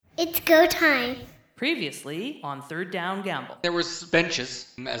It's go time. Previously on Third Down Gamble. There was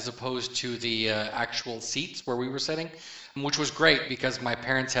benches as opposed to the actual seats where we were sitting, which was great because my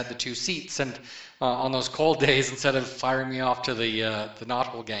parents had the two seats, and on those cold days, instead of firing me off to the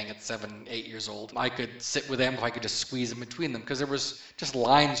Knothole gang at 7, 8 years old, I could sit with them if I could just squeeze in between them because there was just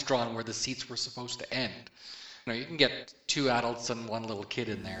lines drawn where the seats were supposed to end. You can get 2 adults and 1 little kid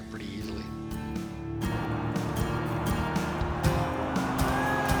in there pretty easily.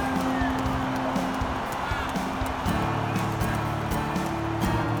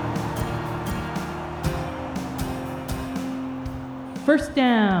 First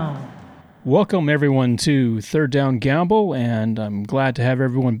down. Welcome everyone to Third Down Gamble, and I'm glad to have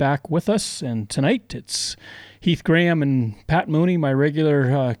everyone back with us. And tonight it's Heath Graham and Pat Mooney, my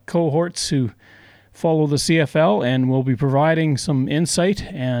regular cohorts who follow the CFL, and we'll be providing some insight.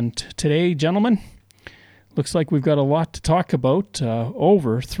 And today, gentlemen, looks like we've got a lot to talk about.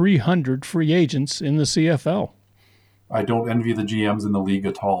 Over 300 free agents in the CFL. I don't envy the GMs in the league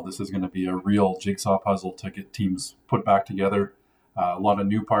at all. This is going to be a real jigsaw puzzle to get teams put back together. A lot of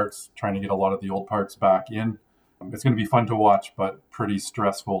new parts, trying to get a lot of the old parts back in. It's going to be fun to watch, but pretty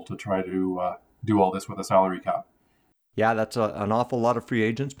stressful to try to do all this with a salary cap. Yeah, that's an awful lot of free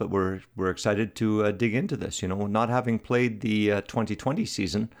agents, but we're excited to dig into this. Not having played the 2020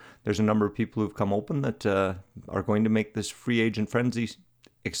 season, there's a number of people who've come open that are going to make this free agent frenzy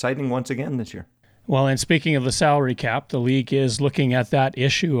exciting once again this year. Well, and speaking of the salary cap, the league is looking at that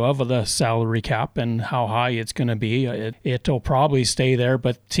issue of the salary cap and how high it's going to be. It'll probably stay there,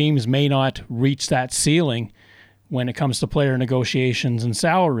 but teams may not reach that ceiling when it comes to player negotiations and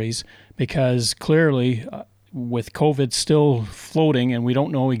salaries, because clearly with COVID still floating and we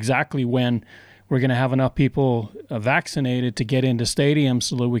don't know exactly when we're going to have enough people vaccinated to get into stadiums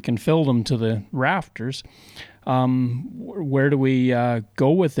so that we can fill them to the rafters. Where do we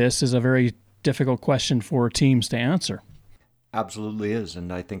go with this is a very difficult question for teams to answer. Absolutely is.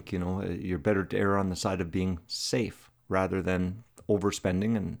 And I think, you're better to err on the side of being safe rather than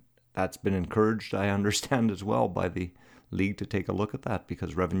overspending. And that's been encouraged, I understand as well, by the league to take a look at that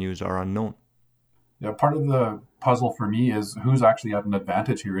because revenues are unknown. Yeah, part of the puzzle for me is who's actually at an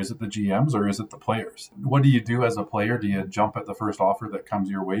advantage here. Is it the GMs or is it the players? What do you do as a player? Do you jump at the first offer that comes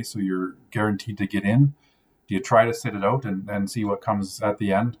your way so you're guaranteed to get in? Do you try to sit it out and see what comes at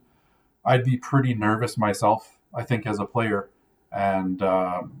the end? I'd be pretty nervous myself, I think, as a player, and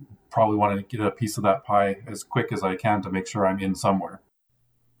probably want to get a piece of that pie as quick as I can to make sure I'm in somewhere.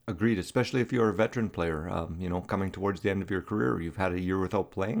 Agreed, especially if you're a veteran player, coming towards the end of your career. You've had a year without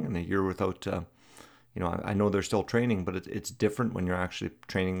playing and a year without, I know they're still training, but it's different when you're actually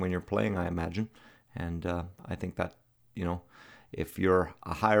training when you're playing, I imagine. And I think that, if you're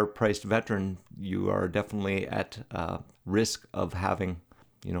a higher priced veteran, you are definitely at risk of having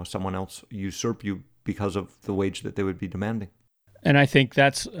someone else usurp you because of the wage that they would be demanding. And I think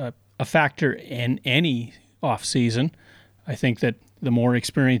that's a factor in any off-season. I think that the more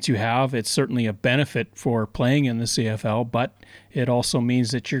experience you have, it's certainly a benefit for playing in the CFL, but it also means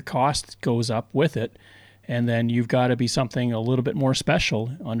that your cost goes up with it. And then you've got to be something a little bit more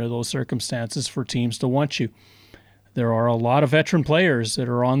special under those circumstances for teams to want you. There are a lot of veteran players that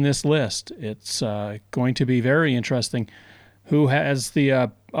are on this list. It's going to be very interesting. Who has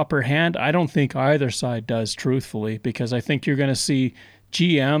the upper hand? I don't think either side does, truthfully, because I think you're going to see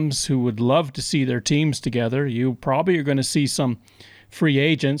GMs who would love to see their teams together. You probably are going to see some free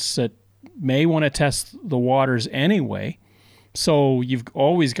agents that may want to test the waters anyway. So you've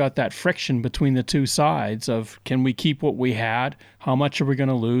always got that friction between the two sides of, can we keep what we had? How much are we going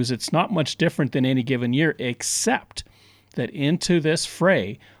to lose? It's not much different than any given year, except that into this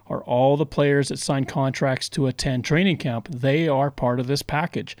fray are all the players that sign contracts to attend training camp. They are part of this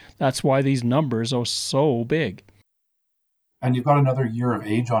package. That's why these numbers are so big. And you've got another year of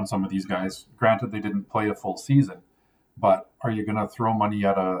age on some of these guys. Granted, they didn't play a full season, but are you going to throw money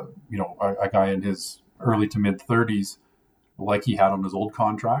at a guy in his early to mid 30s like he had on his old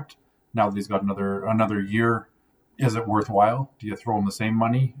contract? Now that he's got another year, is it worthwhile? Do you throw him the same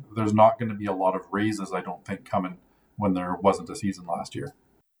money? There's not going to be a lot of raises, I don't think, coming when there wasn't a season last year.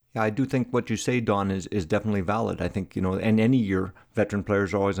 Yeah, I do think what you say, Don, is definitely valid. I think, and any year, veteran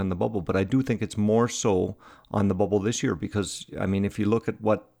players are always on the bubble, but I do think it's more so on the bubble this year because, if you look at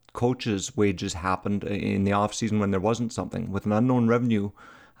what coaches' wages happened in the offseason when there wasn't something, with an unknown revenue,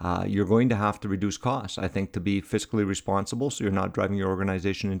 you're going to have to reduce costs, I think, to be fiscally responsible so you're not driving your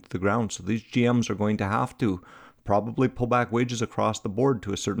organization into the ground. So these GMs are going to have to probably pull back wages across the board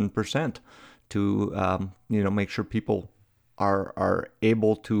to a certain percent to, make sure people are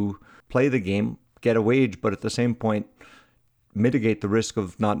able to play the game, get a wage, but at the same point, mitigate the risk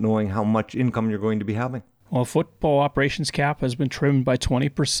of not knowing how much income you're going to be having. Well, football operations cap has been trimmed by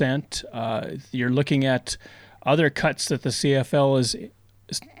 20%. You're looking at other cuts that the CFL is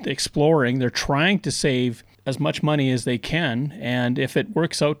exploring. They're trying to save as much money as they can. And if it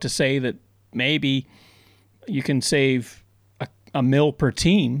works out to say that maybe you can save a mil per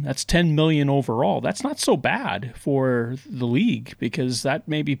team, that's $10 million overall. That's not so bad for the league, because that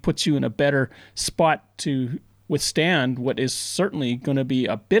maybe puts you in a better spot to withstand what is certainly going to be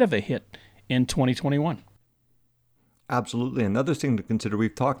a bit of a hit in 2021. Absolutely. Another thing to consider,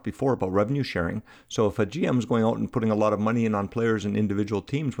 we've talked before about revenue sharing. So if a GM is going out and putting a lot of money in on players and individual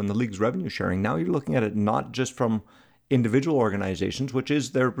teams when the league's revenue sharing, now you're looking at it not just from individual organizations, which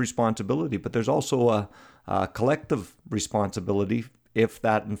is their responsibility, but there's also a collective responsibility if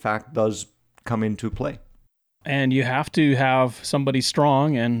that in fact does come into play. And you have to have somebody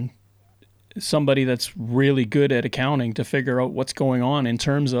strong and somebody that's really good at accounting to figure out what's going on in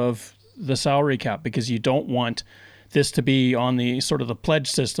terms of the salary cap, because you don't want this to be on the sort of the pledge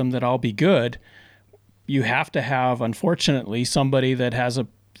system that I'll be good. You have to have, unfortunately, somebody that has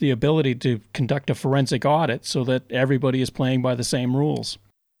the ability to conduct a forensic audit so that everybody is playing by the same rules.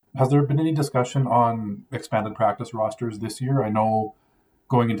 Has there been any discussion on expanded practice rosters this year? I know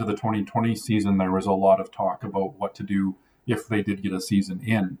going into the 2020 season, there was a lot of talk about what to do if they did get a season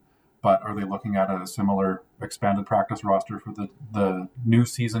in, but are they looking at a similar expanded practice roster for the new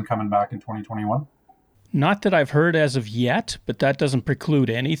season coming back in 2021? Not that I've heard as of yet, but that doesn't preclude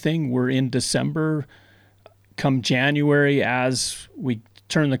anything. We're in December. Come January, as we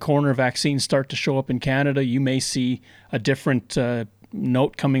turn the corner, vaccines start to show up in Canada, you may see a different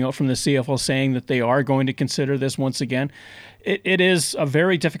note coming out from the CFL saying that they are going to consider this once again. It is a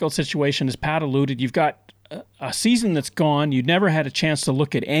very difficult situation. As Pat alluded, you've got a season that's gone. You've never had a chance to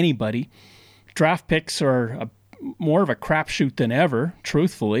look at anybody. Draft picks are more of a crapshoot than ever,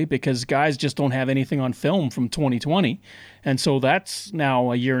 truthfully, because guys just don't have anything on film from 2020. And so that's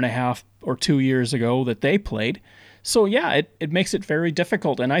now a year and a half or 2 years ago that they played. So yeah, it makes it very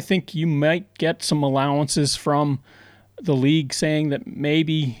difficult. And I think you might get some allowances from the league saying that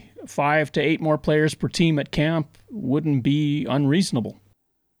maybe 5 to 8 more players per team at camp wouldn't be unreasonable.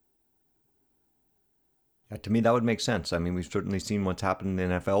 Yeah, to me, that would make sense. I mean, we've certainly seen what's happened in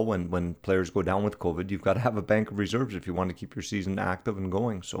the NFL when players go down with COVID. You've got to have a bank of reserves if you want to keep your season active and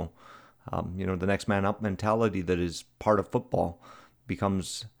going. So, the next man up mentality that is part of football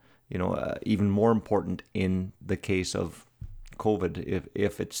becomes, even more important in the case of COVID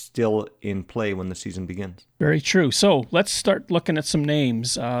if it's still in play when the season begins. Very true. So let's start looking at some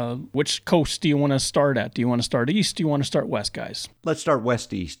names. Which coast do you want to start at? Do you want to start east? Do you want to start west, guys? Let's start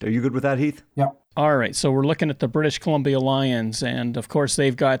west-east. Are you good with that, Heath? Yeah. All right. So we're looking at the British Columbia Lions. And of course,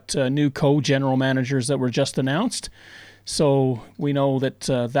 they've got new co-general managers that were just announced. So we know that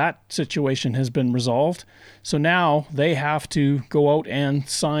that situation has been resolved. So now they have to go out and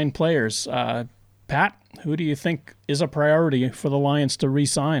sign players. Pat, who do you think is a priority for the Lions to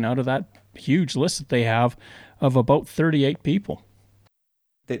re-sign out of that huge list that they have of about 38 people?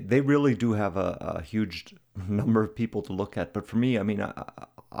 They really do have a huge number of people to look at. But for me, I mean,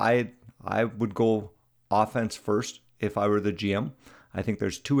 I would go offense first if I were the GM. I think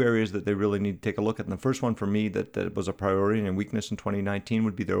there's 2 areas that they really need to take a look at. And the first one for me that was a priority and a weakness in 2019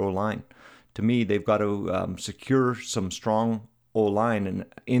 would be their O-line. To me, they've got to secure some strong O-line, and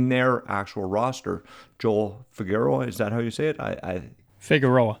in their actual roster, Joel Figueroa, is that how you say it?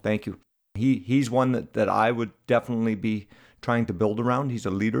 Figueroa. Thank you. He's one that I would definitely be trying to build around. He's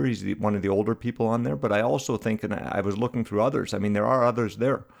a leader. He's one of the older people on there. But I also think, and I was looking through others, I mean, there are others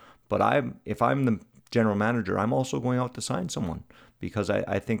there. But if I'm the general manager, I'm also going out to sign someone, because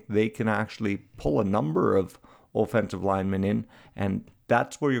I think they can actually pull a number of offensive linemen in, and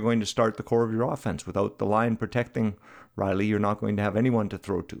that's where you're going to start the core of your offense. Without the line protecting Riley, you're not going to have anyone to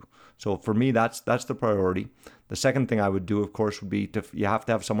throw to. So for me, that's the priority. The second thing I would do, of course, would be you have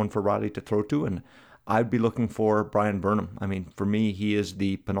to have someone for Riley to throw to, and I'd be looking for Brian Burnham. I mean, for me, he is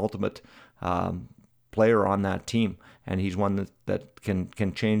the penultimate player on that team, and he's one that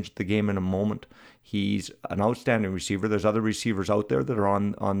can change the game in a moment. He's an outstanding receiver. There's other receivers out there that are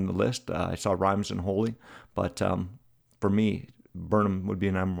on the list. I saw Rhymes and Holy, but for me, Burnham would be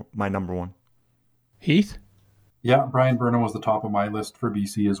my number one. Heath? Yeah, Brian Burnham was the top of my list for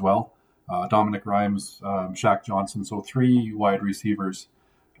BC as well. Dominic Rhymes, Shaq Johnson. So 3 wide receivers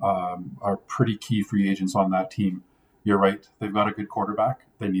are pretty key free agents on that team. You're right. They've got a good quarterback.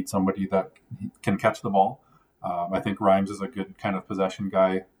 They need somebody that can catch the ball. I think Rhymes is a good kind of possession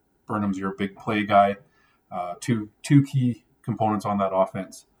guy. Burnham's your big play guy. Two key components on that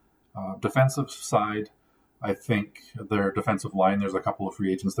offense. Defensive side, I think their defensive line, there's a couple of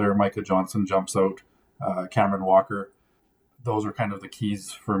free agents there. Micah Johnson jumps out, Cameron Walker. Those are kind of the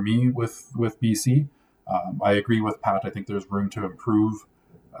keys for me with BC. I agree with Pat. I think there's room to improve,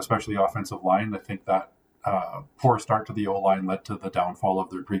 especially offensive line. I think that poor start to the O-line led to the downfall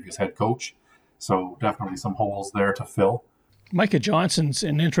of their previous head coach. So definitely some holes there to fill. Micah Johnson's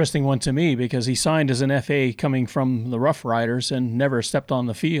an interesting one to me because he signed as an FA coming from the Rough Riders and never stepped on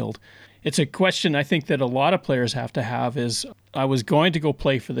the field. It's a question I think that a lot of players have to have is, I was going to go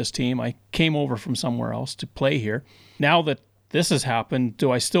play for this team. I came over from somewhere else to play here. Now that this has happened,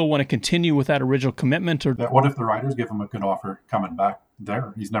 do I still want to continue with that original commitment? Or what if the Riders give him a good offer coming back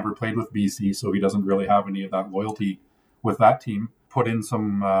there? He's never played with BC, so he doesn't really have any of that loyalty with that team. Put in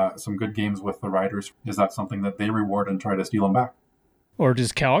some good games with the Riders. Is that something that they reward and try to steal him back? Or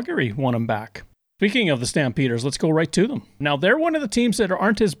does Calgary want him back? Speaking of the Stampeders, let's go right to them. Now, they're one of the teams that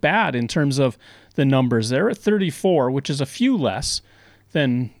aren't as bad in terms of the numbers. They're at 34, which is a few less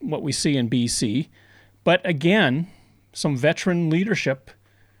than what we see in BC. But again, some veteran leadership.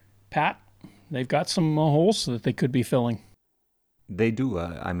 Pat, they've got some holes that they could be filling. They do.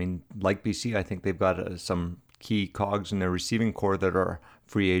 I mean, like BC, I think they've got some key cogs in their receiving core that are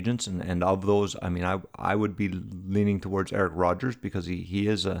free agents. And of those, I mean, I would be leaning towards Eric Rogers because he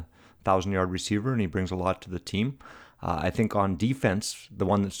is a 1,000-yard receiver and he brings a lot to the team. I think on defense, the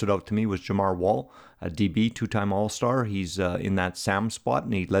one that stood out to me was Jamar Wall, a DB, two-time All-Star. He's in that Sam spot,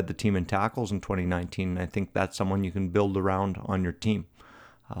 and he led the team in tackles in 2019. And I think that's someone you can build around on your team.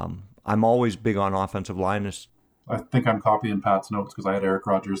 I'm always big on offensive line. I think I'm copying Pat's notes because I had Eric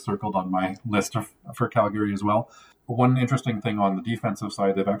Rogers circled on my list for Calgary as well. One interesting thing on the defensive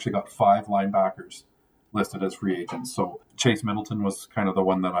side, they've actually got 5 linebackers listed as free agents. So Chase Middleton was kind of the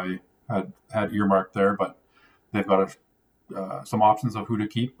one that I had earmarked there, but they've got some options of who to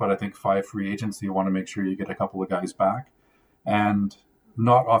keep, but I think 5 free agents, so you want to make sure you get a couple of guys back. And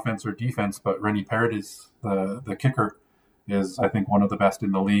not offense or defense, but Rennie Paredes, the kicker, is, I think, one of the best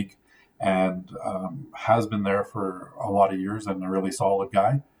in the league and has been there for a lot of years and a really solid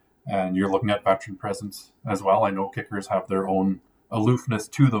guy. And you're looking at veteran presence as well. I know kickers have their own aloofness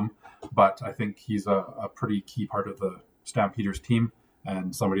to them, but I think he's a pretty key part of the Stampeders team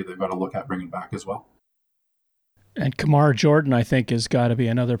and somebody they've got to look at bringing back as well. And Kamar Jordan, I think, has got to be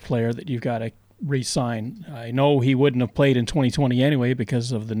another player that you've got to re-sign. I know he wouldn't have played in 2020 anyway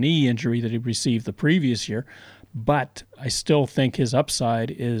because of the knee injury that he received the previous year, but I still think his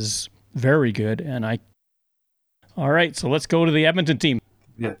upside is very good. All right, so let's go to the Edmonton team.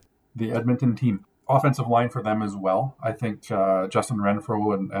 Yeah, the Edmonton team. Offensive line for them as well. I think Justin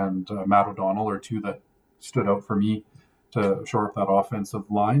Renfro and Matt O'Donnell are 2 that stood out for me to shore up that offensive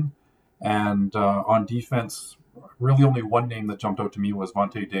line. And on defense, really only one name that jumped out to me was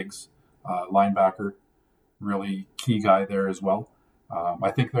Vontae Diggs, linebacker, really key guy there as well. I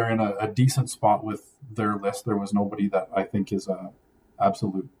think they're in a decent spot with their list. There was nobody that I think is a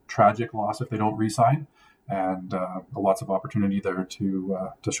absolute tragic loss if they don't re-sign, and lots of opportunity there to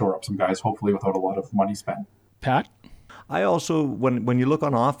shore up some guys, hopefully without a lot of money spent. Pat? I also, when you look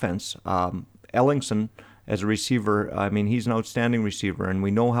on offense, Ellingson as a receiver, I mean, he's an outstanding receiver, and we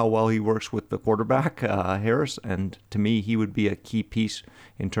know how well he works with the quarterback, Harris, and to me, he would be a key piece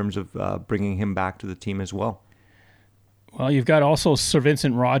in terms of bringing him back to the team as well. Well, you've got also Sir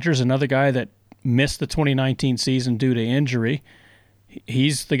Vincent Rogers, another guy that missed the 2019 season due to injury.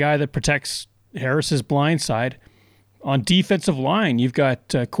 He's the guy that protects Harris's blind side. On defensive line, you've got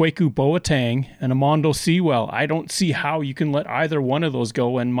Kwaku Boateng and Amondo Sewell. I don't see how you can let either one of those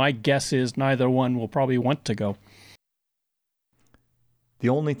go, and my guess is neither one will probably want to go. The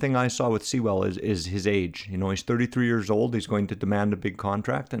only thing I saw with Sewell is his age. You know, he's 33 years old. He's going to demand a big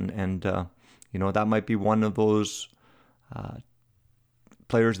contract, and you know, that might be one of those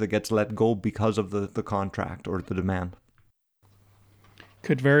players that gets let go because of the contract or the demand.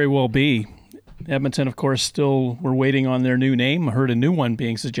 Could very well be. Edmonton, of course, still we're waiting on their new name. I heard a new one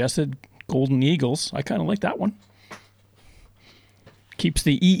being suggested, Golden Eagles. I kind of like that one. Keeps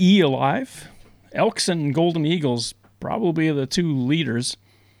the EE alive. Elks and Golden Eagles probably the 2 leaders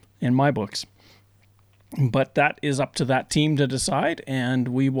in my books. But that is up to that team to decide, and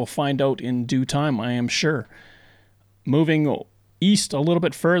we will find out in due time, I am sure. Moving east a little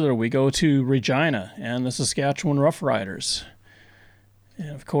bit further, we go to Regina and the Saskatchewan Roughriders. And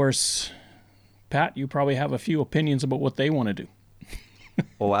of course, Pat, you probably have a few opinions about what they want to do.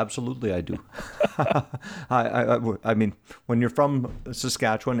 Oh, absolutely, I do. I mean, when you're from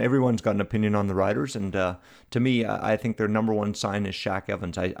Saskatchewan, everyone's got an opinion on the Riders, and to me, I think their number one sign is Shaq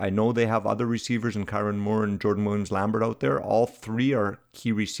Evans. I know they have other receivers in Kyron Moore and Jordan Williams-Lambert out there. All 3 are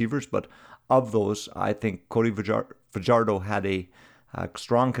key receivers, but of those, I think Cody Fajardo had a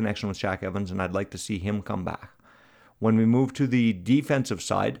strong connection with Shaq Evans, and I'd like to see him come back. When we move to the defensive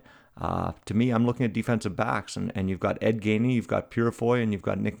side, to me, I'm looking at defensive backs, and you've got Ed Gainey, you've got Purifoy, and you've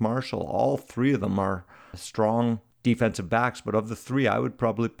got Nick Marshall. All three of them are strong defensive backs, but of the three, I would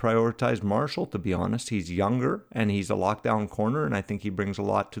probably prioritize Marshall, to be honest. He's younger, and he's a lockdown corner, and I think he brings a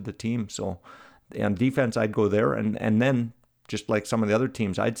lot to the team. So on defense, I'd go there, and then, just like some of the other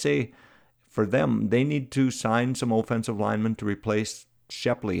teams, I'd say for them, they need to sign some offensive linemen to replace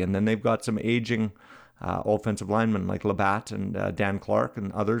Shepley, and then they've got some aging offensive linemen like Labatt and Dan Clark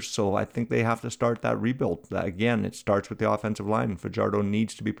and others. So I think they have to start that rebuild. Again, it starts with the offensive line. Fajardo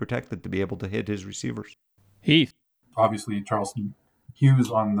needs to be protected to be able to hit his receivers. Heath. Obviously, Charleston Hughes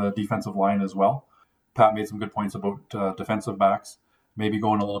on the defensive line as well. Pat made some good points about defensive backs, maybe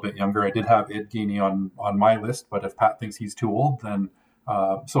going a little bit younger. I did have Ed Gainey on my list, but if Pat thinks he's too old, then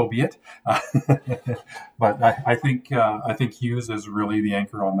so be it. But I think Hughes is really the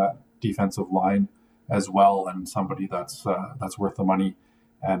anchor on that defensive line as well, and somebody that's worth the money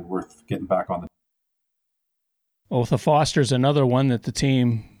and worth getting back on the. Otha Foster's another one that the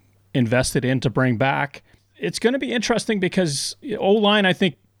team invested in to bring back. It's going to be interesting because O-line, I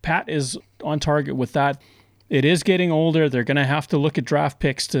think Pat is on target with that. It is getting older. They're going to have to look at draft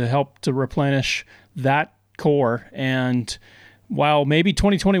picks to help to replenish that core. And while maybe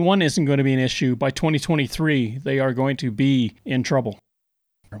 2021 isn't going to be an issue, by 2023, they are going to be in trouble.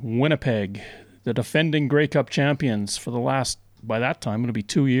 Winnipeg, the defending Grey Cup champions for the last, by that time, it'll be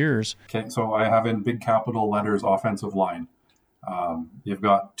 2 years. Okay, so I have in big capital letters offensive line. You've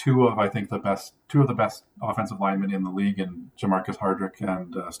got two of the best offensive linemen in the league, in Jamarcus Hardrick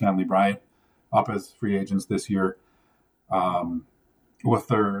and Stanley Bryant, up as free agents this year. With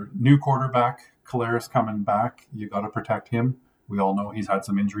their new quarterback, Collaros, coming back, you got to protect him. We all know he's had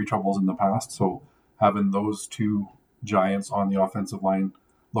some injury troubles in the past, so having those two giants on the offensive line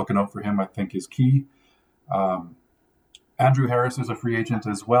looking out for him, I think, is key. Andrew Harris is a free agent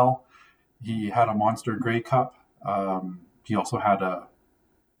as well. He had a monster Grey Cup. He also had a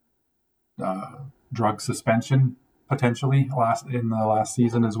drug suspension potentially in the last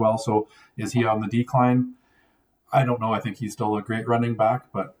season as well. So is he on the decline? I don't know. I think he's still a great running back,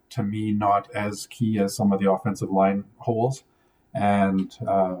 but to me, not as key as some of the offensive line holes. And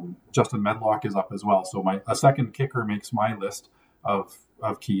Justin Medlock is up as well. So a second kicker makes my list of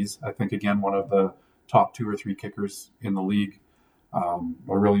keys. I think, again, one of the top 2 or 3 kickers in the league, a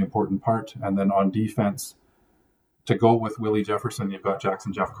really important part. And then on defense, to go with Willie Jefferson, you've got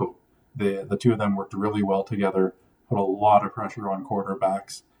Jackson Jeffcoat. The two of them worked really well together, put a lot of pressure on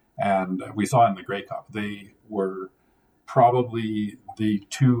quarterbacks. And we saw in the Grey Cup, they were probably the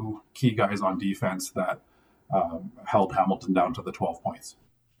 2 key guys on defense that held Hamilton down to the 12 points.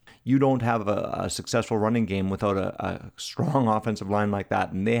 You don't have a successful running game without a strong offensive line like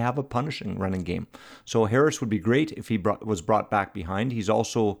that, and they have a punishing running game. So Harris would be great if he was brought back behind. He's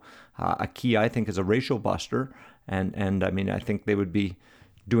also a key, I think, as a ratio buster, and I mean, I think they would be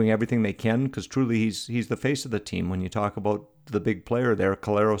doing everything they can, because truly he's the face of the team. When you talk about the big player there,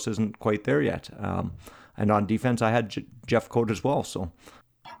 Collaros isn't quite there yet. And on defense, I had Jeffcoat as well. So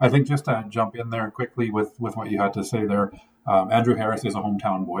I think, just to jump in there quickly with what you had to say there, Andrew Harris is a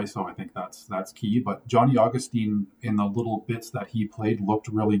hometown boy, so I think that's key. But Johnny Augustine, in the little bits that he played, looked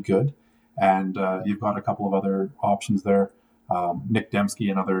really good. And you've got a couple of other options there. Nick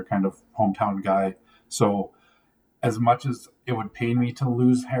Dembski, another kind of hometown guy. So as much as it would pain me to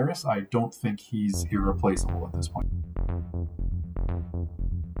lose Harris, I don't think he's irreplaceable at this point.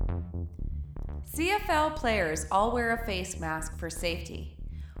 CFL players all wear a face mask for safety.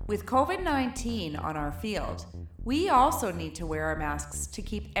 With COVID-19 on our field, we also need to wear our masks to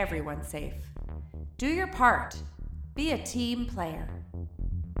keep everyone safe. Do your part. Be a team player.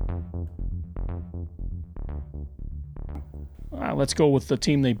 Let's go with the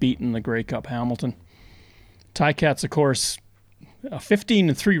team they beat in the Grey Cup, Hamilton. Ticats, of course, a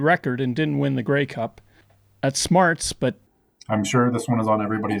 15-3 record and didn't win the Grey Cup. That's smarts, but I'm sure this one is on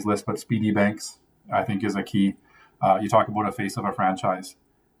everybody's list, but Speedy Banks, I think, is a key. You talk about a face of a franchise,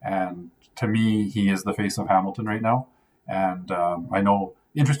 and to me, he is the face of Hamilton right now. And I know,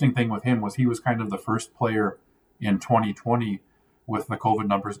 interesting thing with him was he was kind of the first player in 2020 with the COVID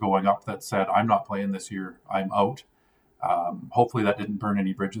numbers going up that said, I'm not playing this year, I'm out. Hopefully that didn't burn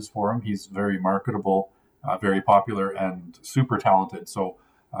any bridges for him. He's very marketable, very popular, and super talented. So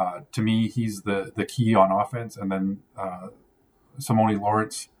to me, he's the key on offense. And then Simone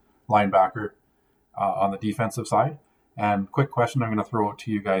Lawrence, linebacker, on the defensive side. And quick question I'm going to throw out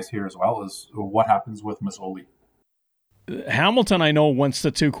to you guys here as well is, what happens with Masoli? Hamilton, I know, wants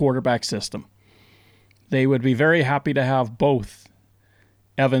the 2-quarterback system. They would be very happy to have both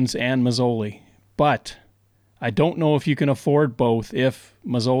Evans and Mazzoli. But I don't know if you can afford both if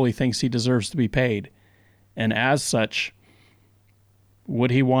Mazzoli thinks he deserves to be paid. And as such,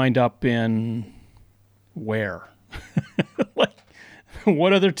 would he wind up in where? Like,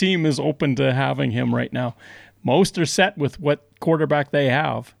 what other team is open to having him right now? Most are set with what quarterback they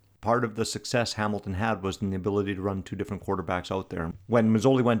have. Part of the success Hamilton had was in the ability to run 2 different quarterbacks out there. When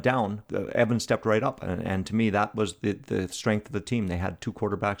Mazzoli went down, Evans stepped right up. And to me, that was the strength of the team. They had 2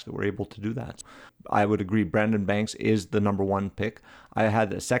 quarterbacks that were able to do that. I would agree Brandon Banks is the number 1 pick. I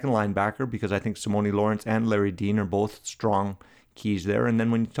had a second linebacker because I think Simone Lawrence and Larry Dean are both strong keys there. And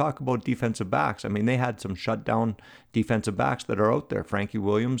then when you talk about defensive backs, I mean, they had some shutdown defensive backs that are out there. Frankie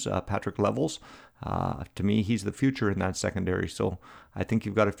Williams, Patrick Levels. To me, he's the future in that secondary. So I think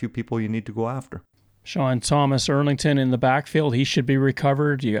you've got a few people you need to go after. Sean Thomas Erlington in the backfield. He should be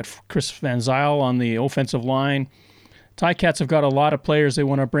recovered. You got Chris Van Zyl on the offensive line. Ticats have got a lot of players they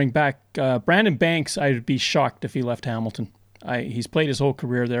want to bring back. Brandon Banks, I'd be shocked if he left Hamilton. He's played his whole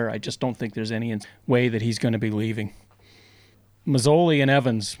career there. I just don't think there's any way that he's going to be leaving. Mazzoli and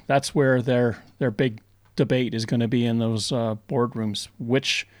Evans, that's where their big debate is going to be in those boardrooms.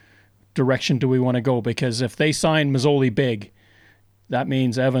 Which direction do we want to go? Because if they sign Mazzoli big, that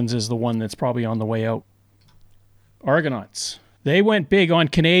means Evans is the one that's probably on the way out. Argonauts. They went big on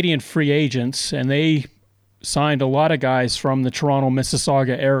Canadian free agents, and they signed a lot of guys from the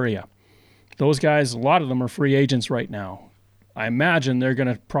Toronto-Mississauga area. Those guys, a lot of them are free agents right now. I imagine they're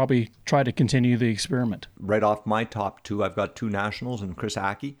going to probably try to continue the experiment. Right off my top 2, I've got 2 nationals and Chris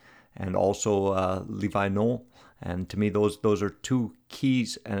Aki and also Levi Noel. And to me, those are 2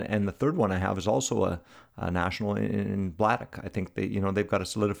 keys. And the third one I have is also a national in Bladdock. I think they've got to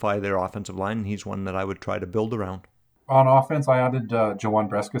solidify their offensive line, and he's one that I would try to build around. On offense, I added Jawan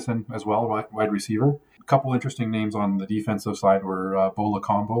Brescison as well, wide receiver. A couple interesting names on the defensive side were Bola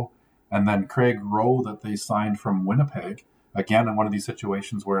Combo and then Craig Rowe that they signed from Winnipeg. Again, in one of these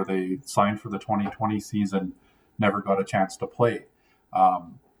situations where they signed for the 2020 season, never got a chance to play.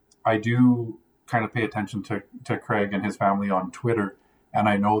 I do kind of pay attention to Craig and his family on Twitter, and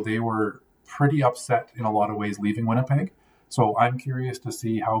I know they were pretty upset in a lot of ways leaving Winnipeg. So I'm curious to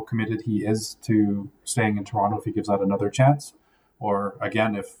see how committed he is to staying in Toronto if he gives that another chance. Or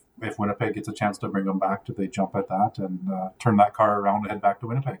again, if Winnipeg gets a chance to bring him back, do they jump at that and turn that car around and head back to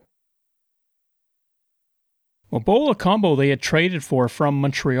Winnipeg? Well, Bola Combo they had traded for from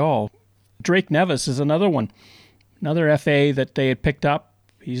Montreal. Drake Nevis is another one. Another FA that they had picked up.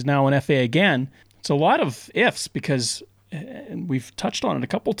 He's now an FA again. It's a lot of ifs because, and we've touched on it a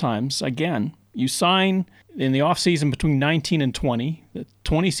couple times, again, you sign in the offseason between 19 and 20. The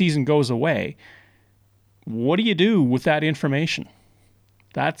 20 season goes away. What do you do with that information?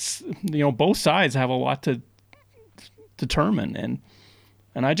 That's, both sides have a lot to determine.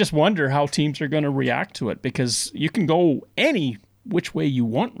 And I just wonder how teams are going to react to it because you can go any which way you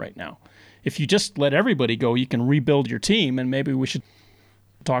want right now. If you just let everybody go, you can rebuild your team, and maybe we should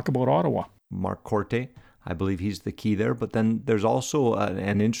talk about Ottawa. Mark Corte, I believe he's the key there. But then there's also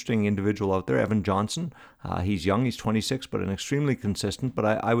an interesting individual out there, Evan Johnson. He's young, he's 26, but extremely consistent.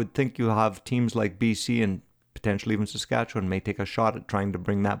 But I would think you have teams like BC and potentially even Saskatchewan may take a shot at trying to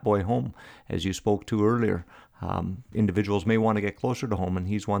bring that boy home, as you spoke to earlier. Individuals may want to get closer to home, and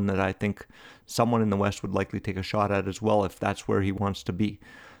he's one that I think someone in the West would likely take a shot at as well if that's where he wants to be.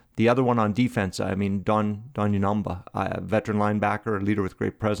 The other one on defense, I mean, Don Unumba, a veteran linebacker, a leader with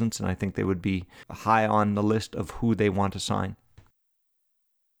great presence, and I think they would be high on the list of who they want to sign.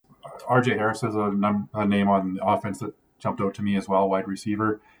 RJ Harris is a name on the offense that jumped out to me as well, wide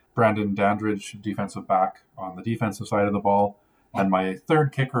receiver. Brandon Dandridge, defensive back on the defensive side of the ball. And my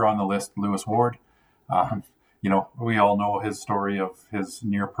third kicker on the list, Lewis Ward. We all know his story of his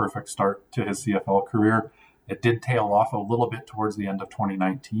near-perfect start to his CFL career. It did tail off a little bit towards the end of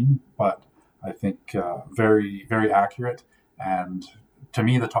 2019, but I think very, very accurate. And to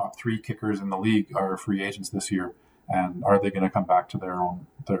me, the top 3 kickers in the league are free agents this year. And are they going to come back to their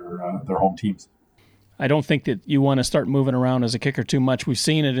home teams? I don't think that you want to start moving around as a kicker too much. We've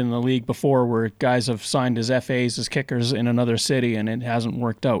seen it in the league before where guys have signed as FAs as kickers in another city and it hasn't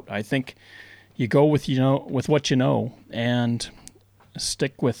worked out. I think you go with what you know and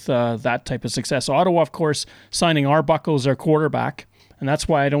stick with that type of success. Ottawa, of course, signing Arbuckle as their quarterback, and that's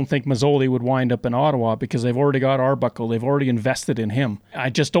why I don't think Mazzoli would wind up in Ottawa because they've already got Arbuckle. They've already invested in him. I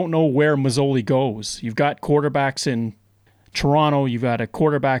just don't know where Mazzoli goes. You've got quarterbacks in Toronto. You've got a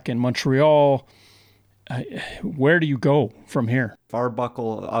quarterback in Montreal. Where do you go from here?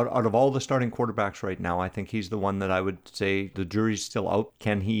 Arbuckle, out of all the starting quarterbacks right now, I think he's the one that I would say the jury's still out.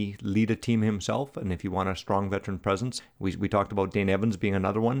 Can he lead a team himself? And if you want a strong veteran presence, we talked about Dane Evans being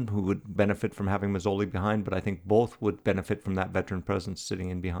another one who would benefit from having Mazzoli behind, but I think both would benefit from that veteran presence sitting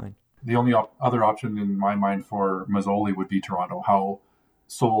in behind. The only other option in my mind for Mazzoli would be Toronto. How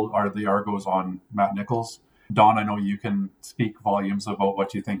sold are the Argos on Matt Nichols? Don, I know you can speak volumes about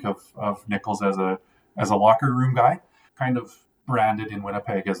what you think of Nichols as a locker room guy, kind of branded in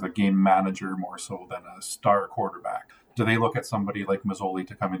Winnipeg as a game manager more so than a star quarterback. Do they look at somebody like Mazzoli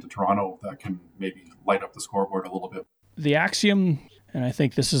to come into Toronto that can maybe light up the scoreboard a little bit? The axiom, and I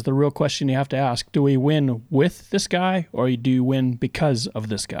think this is the real question you have to ask, do we win with this guy or do you win because of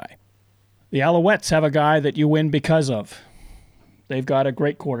this guy? The Alouettes have a guy that you win because of. They've got a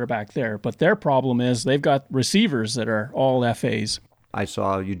great quarterback there, but their problem is they've got receivers that are all FAs. I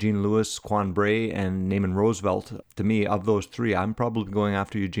saw Eugene Lewis, Quan Bray, and Naaman Roosevelt. To me, of those three, I'm probably going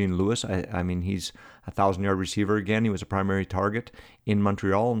after Eugene Lewis. I mean, he's a 1,000-yard receiver again. He was a primary target in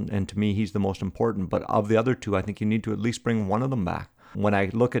Montreal, and to me, he's the most important. But of the other two, I think you need to at least bring one of them back. When I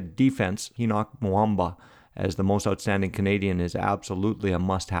look at defense, Enoch Mwamba as the most outstanding Canadian is absolutely a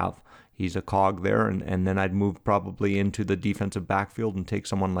must-have. He's a cog there, and then I'd move probably into the defensive backfield and take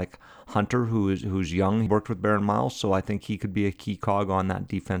someone like Hunter, who's young. He worked with Baron Miles, so I think he could be a key cog on that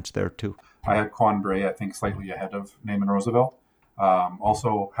defense there too. I had Quan Bray, I think, slightly ahead of Naaman Roosevelt.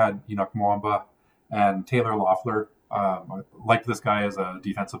 Also had Enoch Mwamba and Taylor Loeffler. I liked this guy as a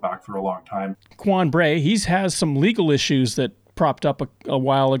defensive back for a long time. Quan Bray, he has some legal issues that propped up a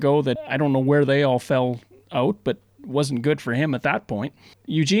while ago that I don't know where they all fell out, but wasn't good for him at that point.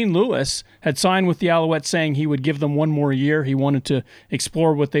 Eugene Lewis had signed with the Alouettes saying he would give them one more year. He wanted to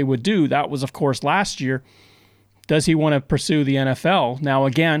explore what they would do. That was, of course, last year. Does he want to pursue the NFL? Now,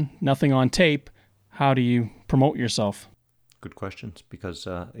 again, nothing on tape. How do you promote yourself? Good questions, because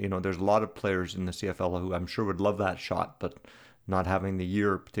there's a lot of players in the CFL who I'm sure would love that shot, but not having the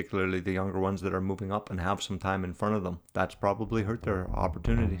year, particularly the younger ones that are moving up and have some time in front of them, that's probably hurt their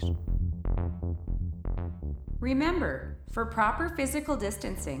opportunities. Remember, for proper physical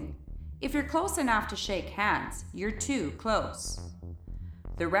distancing, if you're close enough to shake hands, you're too close.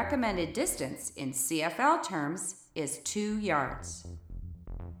 The recommended distance in CFL terms is 2 yards.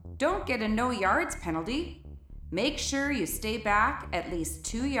 Don't get a no yards penalty. Make sure you stay back at least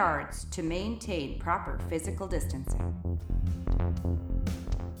 2 yards to maintain proper physical distancing.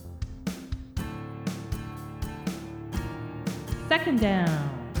 Second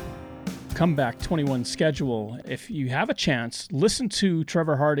down. Comeback 21 schedule. If you have a chance, listen to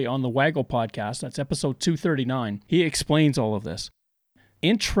Trevor Hardy on the Waggle podcast. That's episode 239. He explains all of this.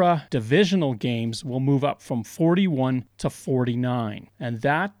 Intra-divisional games will move up from 41 to 49, and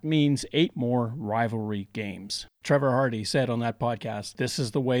that means 8 more rivalry games. Trevor Hardy said on that podcast, this is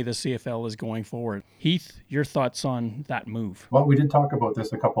the way the CFL is going forward. Heath, your thoughts on that move? Well, we did talk about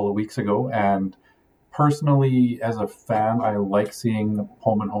this a couple of weeks ago, and personally, as a fan, I like seeing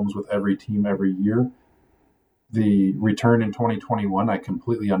home and homes with every team every year. The return in 2021, I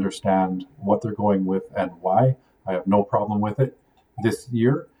completely understand what they're going with and why. I have no problem with it this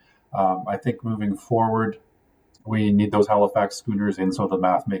year. I think moving forward, we need those Halifax Schooners in so the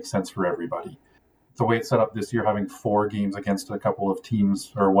math makes sense for everybody. The way it's set up this year, having 4 games against a couple of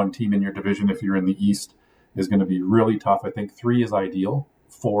teams or one team in your division if you're in the East is going to be really tough. I think 3 is ideal.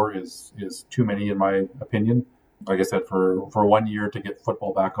 4 is too many in my opinion. Like I said, for 1 year to get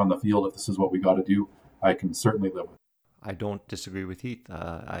football back on the field, if this is what we got to do, I can certainly live with it. I don't disagree with Heath.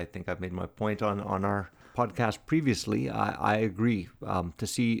 I think I've made my point on our podcast previously. I agree. To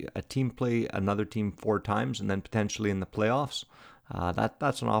see a team play another team 4 times and then potentially in the playoffs,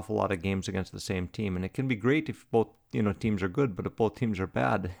 that's an awful lot of games against the same team. And it can be great if both teams are good, but if both teams are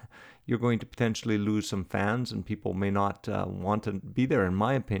bad, you're going to potentially lose some fans and people may not want to be there, in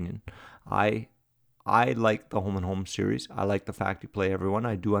my opinion. I like the home and home series. I like the fact you play everyone.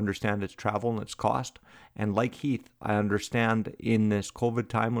 I do understand its travel and its cost. And like Heath, I understand in this COVID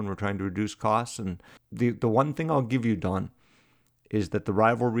time when we're trying to reduce costs. And the one thing I'll give you, Don, is that the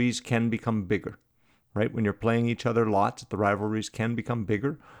rivalries can become bigger, right? When you're playing each other lots, the rivalries can become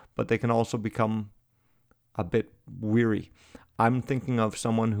bigger, but they can also become a bit weary. I'm thinking of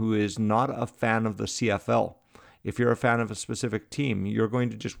someone who is not a fan of the CFL. If you're a fan of a specific team, you're going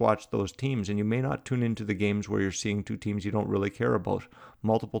to just watch those teams, and you may not tune into the games where you're seeing 2 teams you don't really care about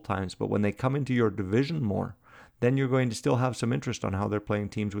multiple times. But when they come into your division more, then you're going to still have some interest on how they're playing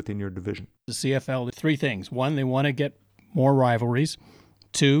teams within your division. The CFL, 3 things. 1, they want to get more rivalries.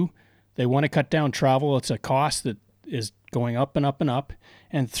 2, they want to cut down travel. It's a cost that is going up and up and up.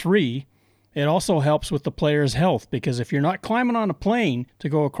 And 3, It also helps with the players' health, because if you're not climbing on a plane to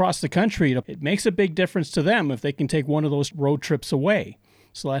go across the country, it makes a big difference to them if they can take one of those road trips away.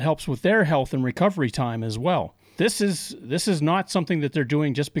 So that helps with their health and recovery time as well. This is not something that they're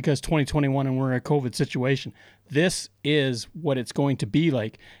doing just because 2021 and we're in a COVID situation. This is what it's going to be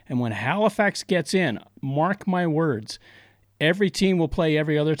like. And when Halifax gets in, mark my words, every team will play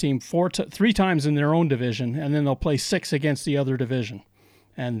every other team 3 times in their own division, and then they'll play 6 against the other division.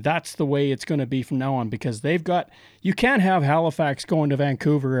 And that's the way it's going to be from now on, because you can't have Halifax going to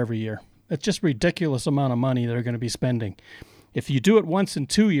Vancouver every year. It's just ridiculous amount of money they're going to be spending. If you do it once in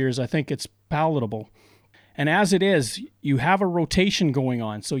 2 years, I think it's palatable. And as it is, you have a rotation going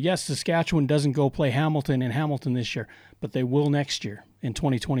on. So yes, Saskatchewan doesn't go play Hamilton in Hamilton this year, but they will next year in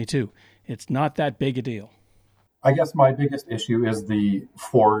 2022. It's not that big a deal. I guess my biggest issue is the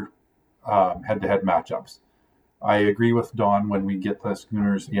 4 head-to-head matchups. I agree with Don when we get the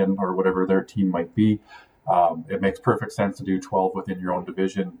Schooners in, or whatever their team might be. It makes perfect sense to do 12 within your own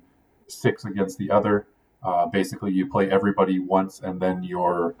division, 6 against the other. Basically, you play everybody once, and then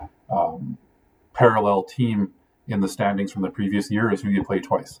your parallel team in the standings from the previous year is who you play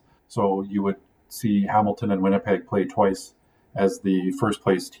twice. So you would see Hamilton and Winnipeg play twice as the first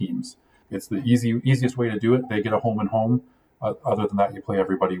place teams. It's the easiest way to do it. They get a home and home. Other than that, you play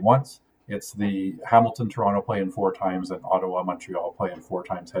everybody once. It's the Hamilton-Toronto playing 4 times and Ottawa-Montreal playing 4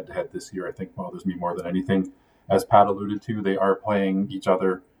 times head-to-head this year. I think bothers me more than anything. As Pat alluded to, they are playing each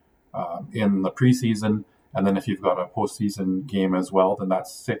other in the preseason. And then if you've got a postseason game as well, then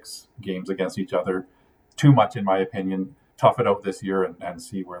that's 6 games against each other. Too much, in my opinion. Tough it out this year and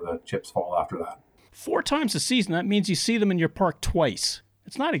see where the chips fall after that. 4 times a season, that means you see them in your park twice.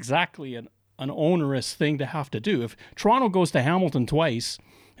 It's not exactly an onerous thing to have to do. If Toronto goes to Hamilton twice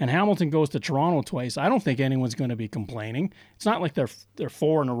and Hamilton goes to Toronto twice, I don't think anyone's going to be complaining. It's not like they're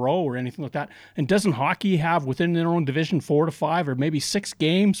 4 in a row or anything like that. And doesn't hockey have within their own division 4 to 5 or maybe 6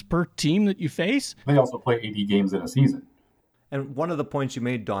 games per team that you face? They also play 80 games in a season. And one of the points you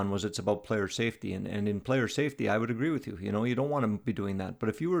made, Don, was it's about player safety. And in player safety, I would agree with you. You don't want to be doing that. But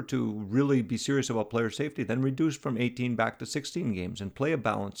if you were to really be serious about player safety, then reduce from 18 back to 16 games and play a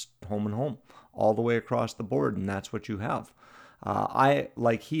balanced home and home all the way across the board. And that's what you have.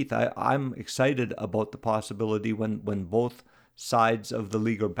 Like Heath, I'm excited about the possibility when both sides of the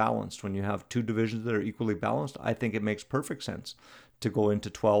league are balanced. When you have 2 divisions that are equally balanced, I think it makes perfect sense to go into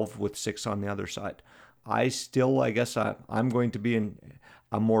 12 with 6 on the other side. I guess I'm going to be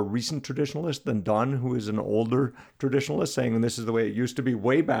a more recent traditionalist than Don, who is an older traditionalist, saying this is the way it used to be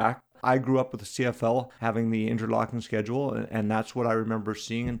way back. I grew up with the CFL having the interlocking schedule, and that's what I remember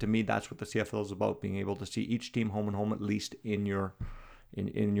seeing. And to me, that's what the CFL is about, being able to see each team home and home at least in your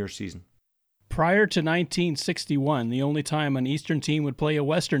season. Prior to 1961, the only time an Eastern team would play a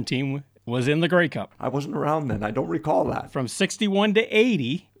Western team was in the Grey Cup. I wasn't around then. I don't recall that. From 61 to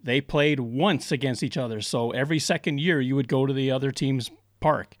 80, they played once against each other. So every second year, you would go to the other team's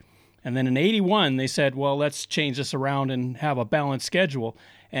park. And then in 81, they said, well, let's change this around and have a balanced schedule.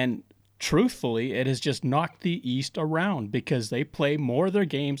 And truthfully, it has just knocked the East around because they play more of their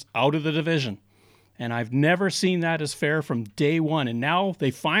games out of the division. And I've never seen that as fair from day one. And now they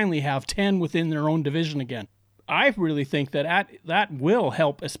finally have 10 within their own division again. I really think that will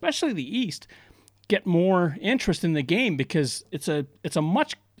help, especially the East, get more interest in the game, because it's a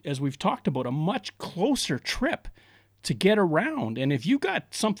much, as we've talked about, a much closer trip to get around. And if you got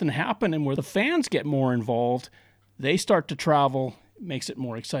something happening where the fans get more involved, they start to travel, it makes it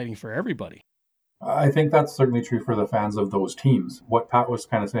more exciting for everybody. I think that's certainly true for the fans of those teams. What Pat was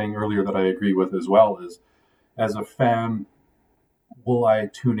kind of saying earlier that I agree with as well is, as a fan, will I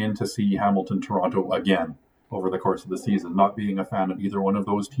tune in to see Hamilton-Toronto again over the course of the season? Not being a fan of either one of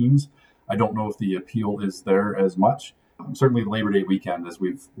those teams, I don't know if the appeal is there as much. Certainly Labor Day weekend, as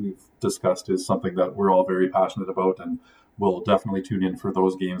we've discussed, is something that we're all very passionate about, and we'll definitely tune in for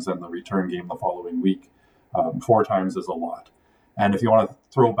those games and the return game the following week. 4 times is a lot. And if you want to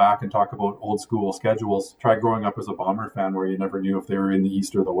throw back and talk about old school schedules, try growing up as a Bomber fan where you never knew if they were in the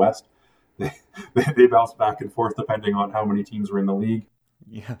East or the West. They bounce back and forth depending on how many teams were in the league.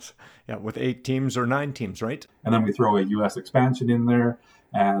 Yes. Yeah, with 8 teams or 9 teams, right? And then we throw a U.S. expansion in there.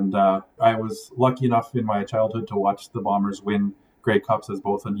 And I was lucky enough in my childhood to watch the Bombers win Grey Cups as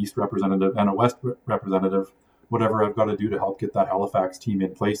both an East representative and a West representative. Whatever I've got to do to help get that Halifax team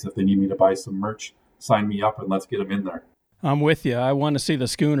in place, if they need me to buy some merch, sign me up and let's get them in there. I'm with you. I want to see the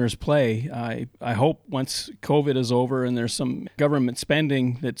Schooners play. I hope once COVID is over and there's some government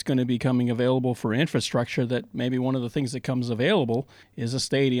spending that's going to be coming available for infrastructure, that maybe one of the things that comes available is a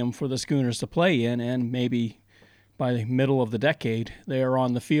stadium for the Schooners to play in, and maybe by the middle of the decade, they are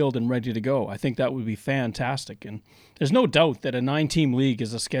on the field and ready to go. I think that would be fantastic. And there's no doubt that a 9-team league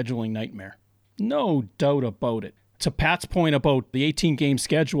is a scheduling nightmare. No doubt about it. To Pat's point about the 18-game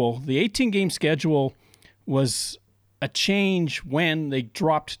schedule, the 18-game schedule was a change when they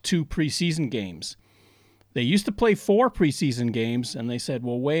dropped 2 preseason games. They used to play 4 preseason games, and they said,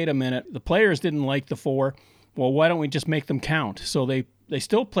 well, wait a minute. The players didn't like the 4. Well, why don't we just make them count? So they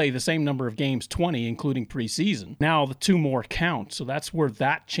still play the same number of games, 20, including preseason. Now the 2 more count. So that's where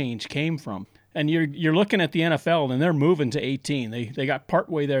that change came from. And you're looking at the NFL, and they're moving to 18. They got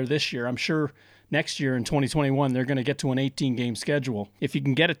partway there this year. I'm sure next year in 2021, they're going to get to an 18-game schedule. If you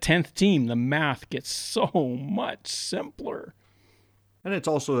can get a 10th team, the math gets so much simpler. And it's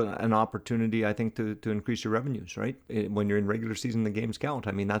also an opportunity, I think, to increase your revenues, right? When you're in regular season, the games count.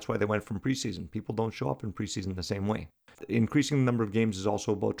 I mean, that's why they went from preseason. People don't show up in preseason the same way. Increasing the number of games is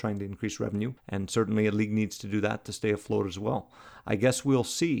also about trying to increase revenue, and certainly a league needs to do that to stay afloat as well. I guess we'll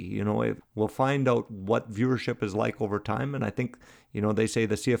see, we'll find out what viewership is like over time, and I think, they say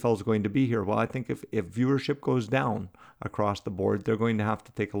the CFL is going to be here. Well, I think if viewership goes down across the board, they're going to have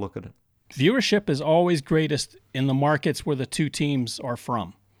to take a look at it. Viewership is always greatest in the markets where the 2 teams are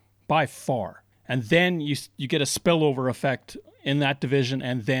from, by far. And then you get a spillover effect in that division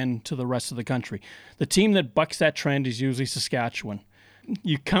and then to the rest of the country. The team that bucks that trend is usually Saskatchewan.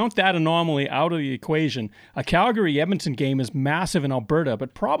 You count that anomaly out of the equation. A Calgary-Edmonton game is massive in Alberta,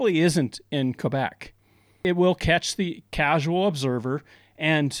 but probably isn't in Quebec. It will catch the casual observer.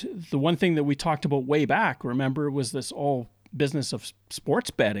 And the one thing that we talked about way back, remember, was this whole business of sports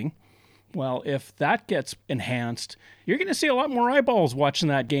betting. Well, if that gets enhanced, you're going to see a lot more eyeballs watching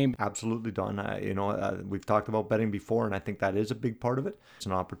that game. Absolutely, Don. We've talked about betting before, and I think that is a big part of it. It's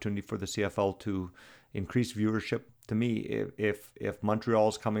an opportunity for the CFL to increase viewership. To me, if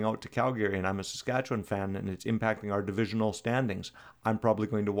Montreal's coming out to Calgary and I'm a Saskatchewan fan and it's impacting our divisional standings, I'm probably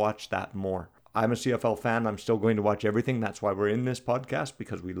going to watch that more. I'm a CFL fan. I'm still going to watch everything. That's why we're in this podcast,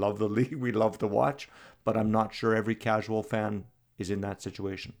 because we love the league. We love to watch. But I'm not sure every casual fan is in that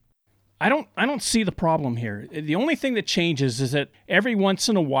situation. I don't see the problem here. The only thing that changes is that every once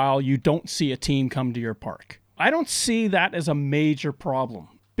in a while you don't see a team come to your park. I don't see that as a major problem.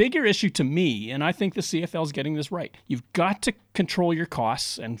 Bigger issue to me, and I think the CFL is getting this right. You've got to control your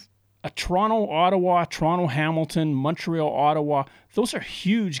costs, and a Toronto-Ottawa, Toronto-Hamilton, Montreal-Ottawa, those are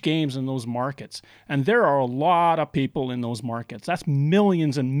huge games in those markets. And there are a lot of people in those markets. That's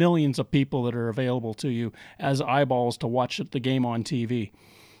millions and millions of people that are available to you as eyeballs to watch the game on TV.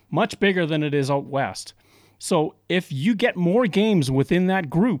 Much bigger than it is out west. So if you get more games within that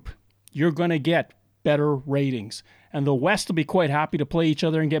group, you're going to get better ratings. And the West will be quite happy to play each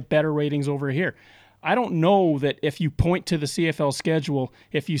other and get better ratings over here. I don't know that if you point to the CFL schedule,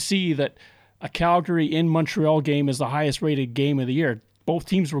 if you see that a Calgary in Montreal game is the highest rated game of the year. Both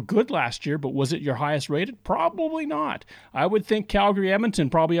teams were good last year, but was it your highest rated? Probably not. I would think Calgary-Edmonton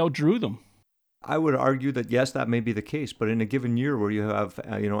probably outdrew them. I would argue that, yes, that may be the case, but in a given year where you have,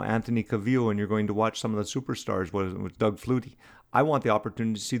 Anthony Cavillo and you're going to watch some of the superstars with Doug Flutie, I want the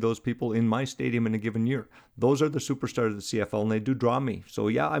opportunity to see those people in my stadium in a given year. Those are the superstars of the CFL, and they do draw me. So,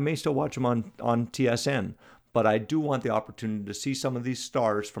 yeah, I may still watch them on TSN, but I do want the opportunity to see some of these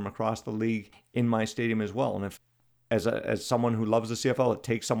stars from across the league in my stadium as well. And if, as someone who loves the CFL, it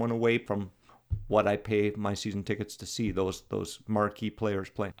takes someone away from what I pay my season tickets to see those marquee players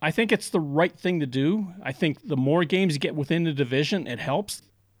play. I think it's the right thing to do. I think the more games you get within the division, it helps.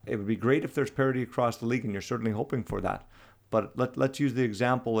 It would be great if there's parity across the league, and you're certainly hoping for that. But let's use the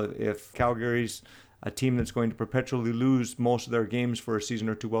example, if Calgary's a team that's going to perpetually lose most of their games for a season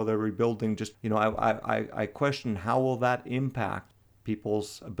or two while they're rebuilding, I question how will that impact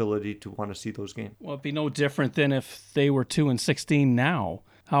people's ability to want to see those games. Well, it'd be no different than if they were 2-16 now.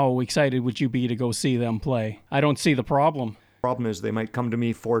 How excited would you be to go see them play? I don't see the problem. Problem is they might come to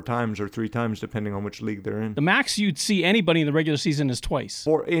me 4 times or 3 times depending on which league they're in. The max you'd see anybody in the regular season is twice.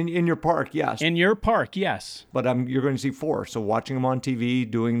 Or in your park, yes. In your park, yes. But you're going to see 4. So watching them on TV,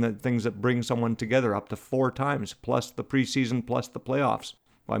 doing the things that bring someone together up to 4 times, plus the preseason, plus the playoffs.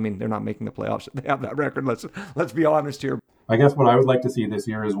 Well, I mean, they're not making the playoffs. They have that record. Let's be honest here. I guess what I would like to see this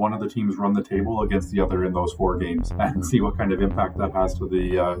year is one of the teams run the table against the other in those 4 games and see what kind of impact that has to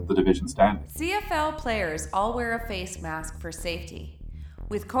the division standing. CFL players all wear a face mask for safety.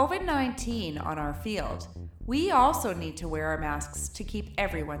 With COVID-19 on our field, we also need to wear our masks to keep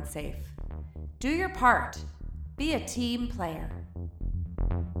everyone safe. Do your part. Be a team player.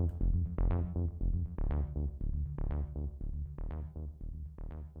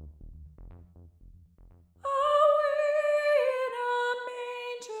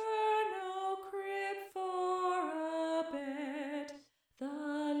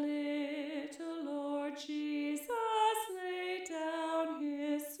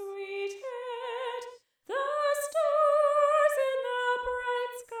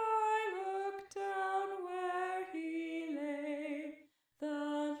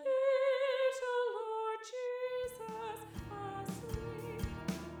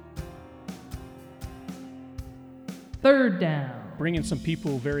 Third down. Bring in some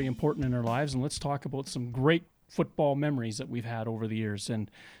people very important in our lives, and let's talk about some great football memories that we've had over the years.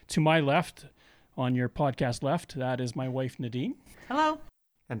 And to my left, on your podcast left, that is my wife, Nadine. Hello.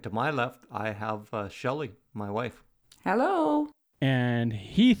 And to my left, I have Shelley, my wife. Hello. And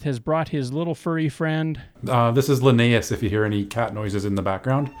Heath has brought his little furry friend. This is Linnaeus, if you hear any cat noises in the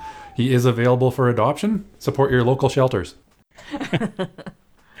background. He is available for adoption. Support your local shelters.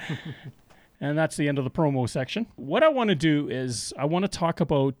 And that's the end of the promo section. What I want to do is I want to talk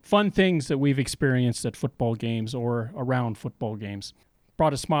about fun things that we've experienced at football games or around football games.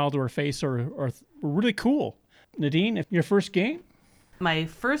 Brought a smile to our face or were really cool. Nadine, if your first game? My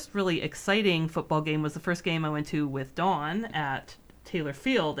first really exciting football game was the first game I went to with Dawn at Taylor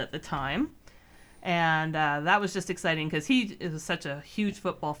Field at the time. And that was just exciting because he is such a huge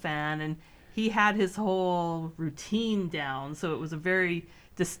football fan, and he had his whole routine down. So it was a very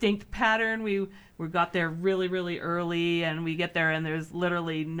distinct pattern. We got there really, really early, and we get there and there's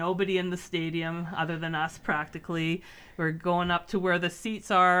literally nobody in the stadium other than us practically. We're going up to where the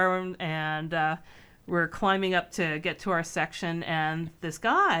seats are, and we're climbing up to get to our section, and this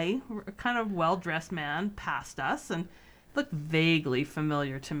guy, a kind of well-dressed man, passed us and looked vaguely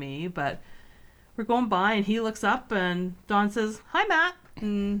familiar to me, but we're going by and he looks up and Dawn says, "Hi, Matt."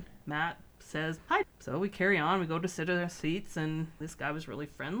 And Matt says, "Hi." So we carry on. We go to sit at our seats, and this guy was really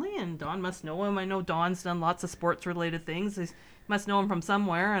friendly, and Dawn must know him. I know Dawn's done lots of sports-related things. He must know him from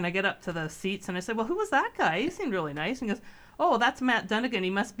somewhere. And I get up to the seats, and I say, "Well, who was that guy? He seemed really nice." And he goes, "Oh, that's Matt Dunnigan. He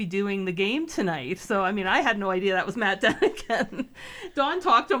must be doing the game tonight." So, I mean, I had no idea that was Matt Dunnigan. Dawn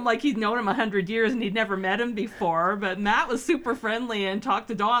talked to him like he'd known him 100 years and he'd never met him before. But Matt was super friendly and talked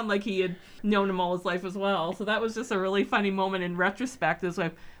to Dawn like he had known him all his life as well. So that was just a really funny moment in retrospect as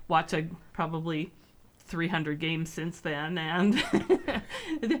I've watched probably 300 games since then. And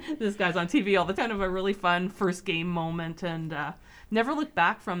this guy's on TV all the time. Kind of a really fun first game moment, and never looked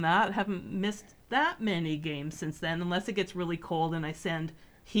back from that. Haven't missed that many games since then, unless it gets really cold and I send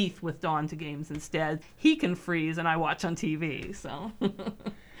Heath with Dawn to games instead. He can freeze and I watch on TV. So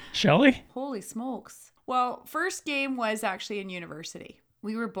Shelley? Holy smokes. Well, first game was actually in university.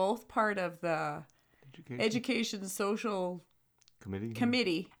 We were both part of the education social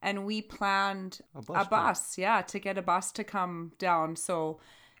committee, and we planned a bus, to get a bus to come down. So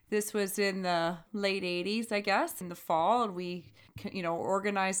this was in the late 80s, I guess, in the fall, and we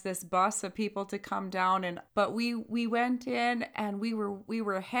organized this bus of people to come down. But we went in and we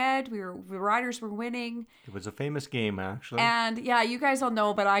were ahead. The riders were winning. It was a famous game, actually. And yeah, you guys all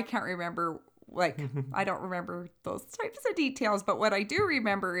know, but I can't remember. I don't remember those types of details. But what I do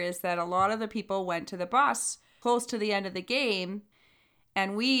remember is that a lot of the people went to the bus close to the end of the game.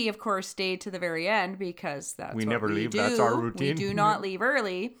 And we, of course, stayed to the very end because we never leave. That's our routine. We do not leave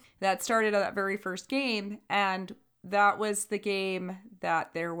early. That started at that very first game. And that was the game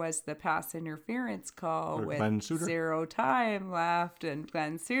that there was the pass interference call with 0 time left and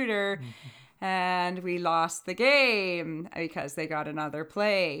Glenn Suter. Mm-hmm. And we lost the game because they got another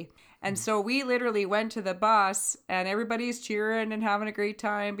play. And so we literally went to the bus and everybody's cheering and having a great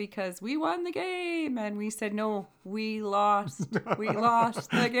time because we won the game. And we said, "No, we lost. We lost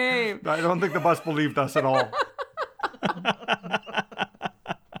the game." I don't think the bus believed us at all.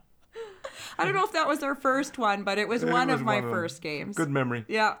 I don't know if that was our first one, but it was one of my first games. Good memory.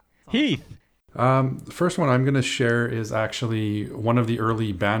 Yeah. Heath? The first one I'm going to share is actually one of the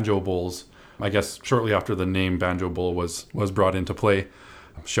early Banjo Bowls. I guess shortly after the name Banjo Bowl was brought into play.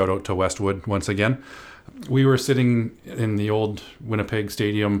 Shout out to Westwood once again. We were sitting in the old Winnipeg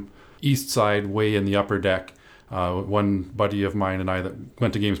Stadium, east side, way in the upper deck. One buddy of mine and I that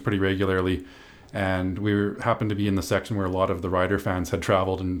went to games pretty regularly, and happened to be in the section where a lot of the Rider fans had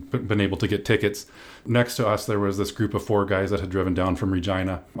traveled and been able to get tickets. Next to us, there was this group of 4 guys that had driven down from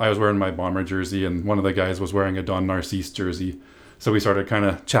Regina. I was wearing my Bomber jersey, and one of the guys was wearing a Don Narcisse jersey. So we started kind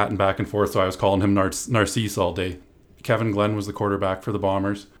of chatting back and forth, so I was calling him Narcisse all day. Kevin Glenn was the quarterback for the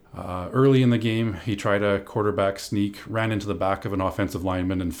Bombers. Early in the game, he tried a quarterback sneak, ran into the back of an offensive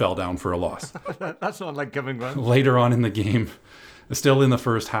lineman, and fell down for a loss. That's not like Kevin Glenn. Later on in the game, still in the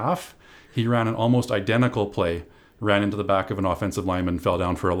first half, he ran an almost identical play, ran into the back of an offensive lineman, fell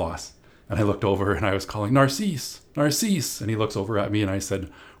down for a loss. And I looked over and I was calling, "Narcisse, Narcisse." And he looks over at me and I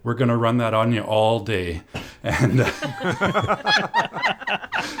said, "We're going to run that on you all day." And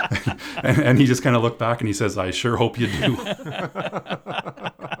and he just kind of looked back and he says, "I sure hope you do."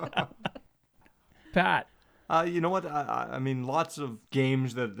 Pat? You know what? I mean, lots of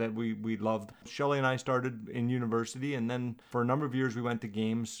games that we loved. Shelley and I started in university, and then for a number of years we went to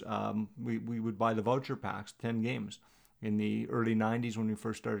games. We would buy the voucher packs, 10 games. In the early 90s when we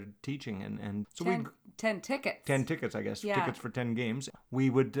first started teaching. And so 10 10 tickets. 10 tickets, I guess. Yeah. Tickets for 10 games. We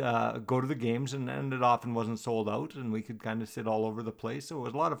would go to the games, and it often wasn't sold out, and we could kind of sit all over the place. So it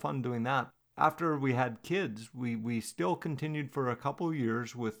was a lot of fun doing that. After we had kids, we still continued for a couple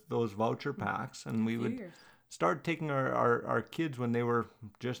years with those voucher packs, and we would start taking our kids when they were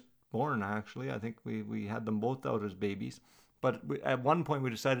just born, actually. I think we had them both out as babies. But at one point we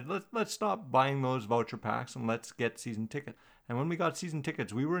decided, let's stop buying those voucher packs and let's get season tickets. And when we got season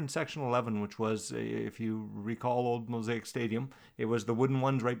tickets, we were in Section 11, which was, if you recall old Mosaic Stadium, it was the wooden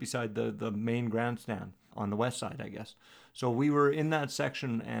ones right beside the main grandstand on the west side, I guess. So we were in that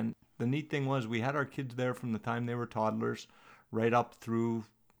section, and the neat thing was we had our kids there from the time they were toddlers right up through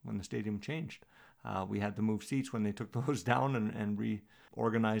when the stadium changed. We had to move seats when they took those down and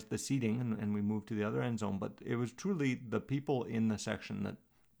reorganized the seating, and we moved to the other end zone. But it was truly the people in the section that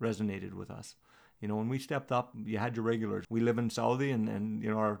resonated with us. You know, when we stepped up, you had your regulars. We live in Southie, and you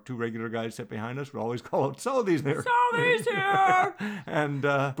know, our two regular guys sit behind us. We always call out, "Southie's there! Southie's here!" And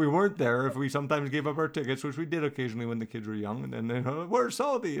if we weren't there, if we sometimes gave up our tickets, which we did occasionally when the kids were young, and then they, "Where's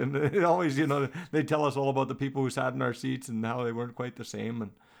Southie?" And it always, you know, they tell us all about the people who sat in our seats and how they weren't quite the same.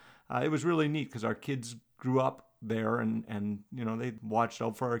 And it was really neat because our kids grew up there, and you know, they watched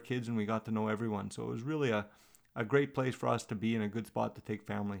out for our kids, and we got to know everyone. So it was really a great place for us to be, and a good spot to take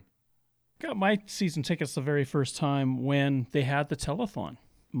family. Got my season tickets the very first time when they had the telethon.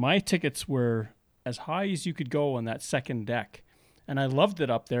 My tickets were as high as you could go on that second deck. And I loved it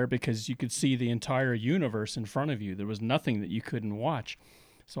up there because you could see the entire universe in front of you. There was nothing that you couldn't watch.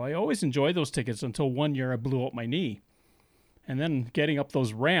 So I always enjoyed those tickets until one year I blew out my knee. And then getting up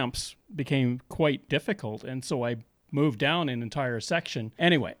those ramps became quite difficult. And so I moved down an entire section.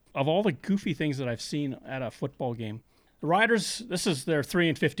 Anyway, of all the goofy things that I've seen at a football game, the Riders, this is their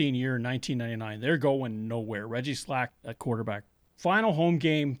 3-15 year in 1999. They're going nowhere. Reggie Slack at quarterback. Final home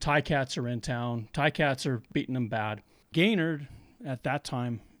game, Ticats are in town. Ticats are beating them bad. Gaynor, at that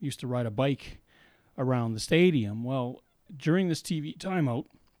time, used to ride a bike around the stadium. Well, during this TV timeout,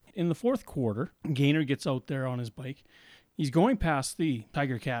 in the fourth quarter, Gaynor gets out there on his bike. He's going past the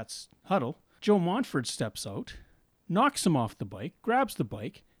Tiger Cats huddle. Joe Montford steps out, knocks him off the bike, grabs the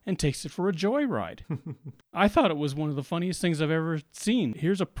bike, and takes it for a joyride. I thought it was one of the funniest things I've ever seen.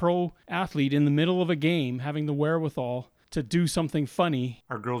 Here's a pro athlete in the middle of a game having the wherewithal to do something funny.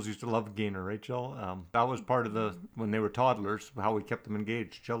 Our girls used to love Gaynor, right, Jill? That was part of when they were toddlers, how we kept them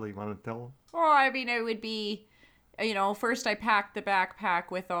engaged. Jill, you want to tell them? Oh, I mean, it would be, you know, first I packed the backpack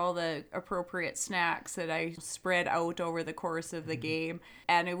with all the appropriate snacks that I spread out over the course of the game.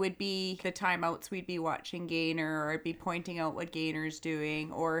 And it would be the timeouts we'd be watching Gaynor, or I'd be pointing out what Gaynor's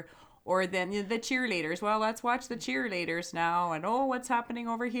doing, or then the cheerleaders. Well, let's watch the cheerleaders now. And, oh, what's happening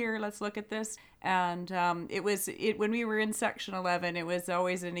over here? Let's look at this. And when we were in Section 11, it was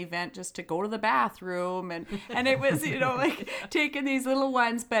always an event just to go to the bathroom. And it was, you know, like taking these little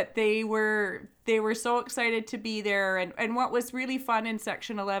ones, but they were so excited to be there. And what was really fun in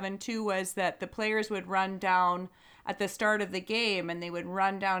Section 11 too was that the players would run down at the start of the game, and they would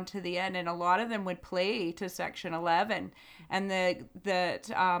run down to the end, and a lot of them would play to Section 11. And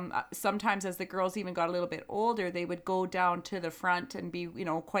sometimes as the girls even got a little bit older, they would go down to the front and be, you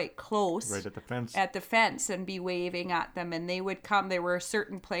know, quite close. Right at the fence. At the fence, and be waving at them. And they would come. There were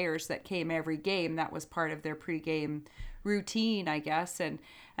certain players that came every game. That was part of their pregame routine, I guess. And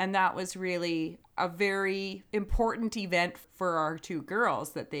that was really a very important event for our two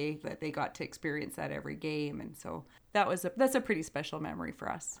girls, that they got to experience that every game. And so that's a pretty special memory for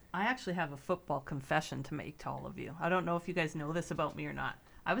us. I actually have a football confession to make to all of you. I don't know if you guys know this about me or not.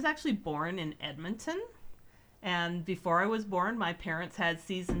 I was actually born in Edmonton. And before I was born, my parents had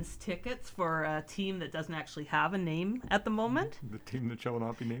season's tickets for a team that doesn't actually have a name at the moment. The team that shall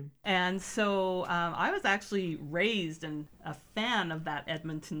not be named. And so I was actually raised and a fan of that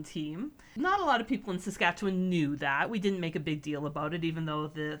Edmonton team. Not a lot of people in Saskatchewan knew that. We didn't make a big deal about it, even though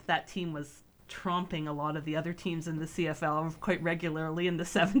that team was trumping a lot of the other teams in the CFL quite regularly in the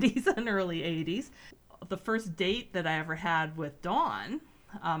 70s and early 80s. The first date that I ever had with Dawn,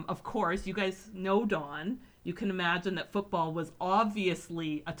 of course, you guys know Dawn. You can imagine that football was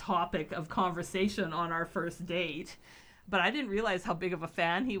obviously a topic of conversation on our first date. But I didn't realize how big of a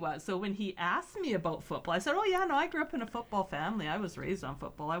fan he was. So when he asked me about football, I said, oh, yeah, no, I grew up in a football family. I was raised on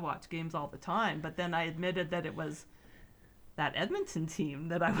football. I watch games all the time. But then I admitted that it was that Edmonton team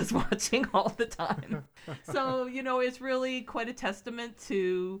that I was watching all the time. So, you know, it's really quite a testament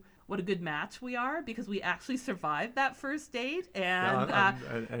to what a good match we are, because we actually survived that first date,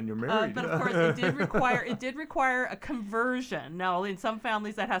 and you're married. but of course, it did require a conversion. Now, in some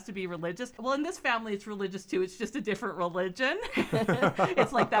families, that has to be religious. Well, in this family, it's religious too. It's just a different religion.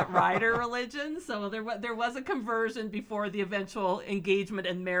 It's like that rider religion. So there was a conversion before the eventual engagement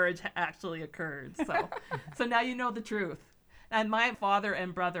and marriage actually occurred. So now you know the truth. And my father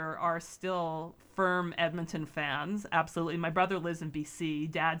and brother are still firm Edmonton fans. Absolutely. My brother lives in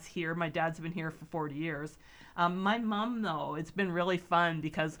BC. Dad's here. My dad's been here for 40 years. My mom, though, it's been really fun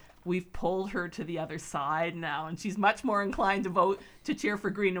because we've pulled her to the other side now, and she's much more inclined to cheer for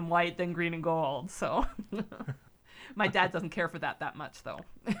green and white than green and gold. So my dad doesn't care for that much, though.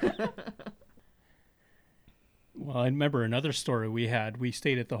 Well, I remember another story we had. We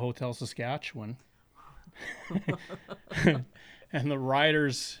stayed at the Hotel Saskatchewan. And the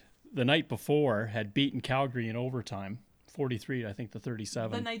Riders the night before had beaten Calgary in overtime, 43, I think, to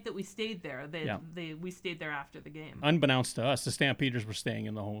 37. The night that we stayed there, we stayed there after the game. Unbeknownst to us, the Stampeders were staying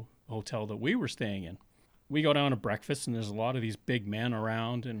in the hotel that we were staying in. We go down to breakfast, and there's a lot of these big men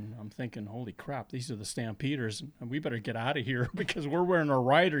around, and I'm thinking, holy crap, these are the Stampeders, and we better get out of here because we're wearing our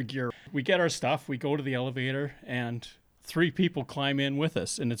Rider gear. We get our stuff, we go to the elevator, and 3 people climb in with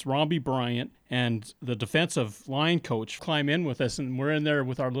us, and it's Romby Bryant and the defensive line coach climb in with us, and we're in there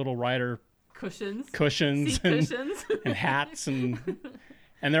with our little Rider cushions and, cushions. And hats, and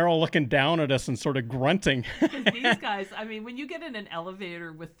they're all looking down at us and sort of grunting. These guys, I mean, when you get in an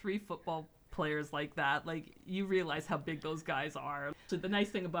elevator with 3 football players like that, like, you realize how big those guys are. So the nice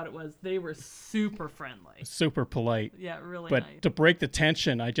thing about it was they were super friendly, super polite. Yeah, really but nice. To break the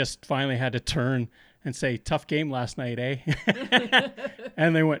tension, I just finally had to turn and say, tough game last night, eh?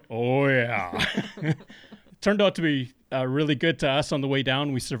 And they went, oh yeah. Turned out to be really good to us on the way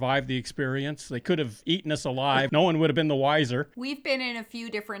down. We survived the experience. They could have eaten us alive. No one would have been the wiser. We've been in a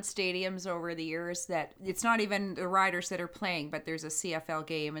few different stadiums over the years that it's not even the Riders that are playing, but there's a CFL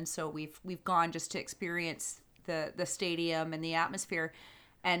game, and so we've gone just to experience the stadium and the atmosphere.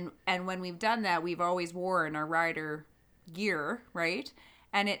 And when we've done that, we've always worn our Rider gear, right?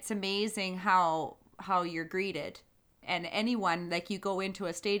 And it's amazing how you're greeted. And anyone, like, you go into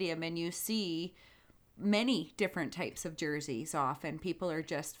a stadium and you see many different types of jerseys off, and people are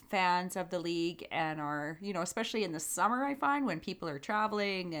just fans of the league and are, especially in the summer, I find, when people are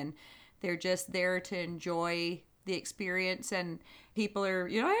traveling and they're just there to enjoy the experience, and people are,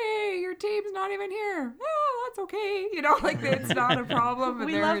 hey, your team's not even here. Oh, that's okay. Like, it's not a problem. And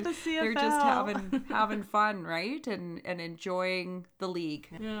we love the CFL. They're just having fun, right? And enjoying the league.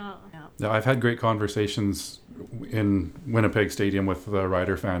 Yeah. I've had great conversations in Winnipeg Stadium with the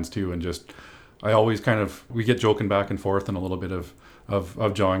Rider fans too, and just I always we get joking back and forth and a little bit of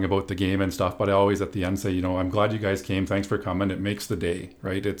jawing about the game and stuff, but I always at the end say, I'm glad you guys came. Thanks for coming. It makes the day,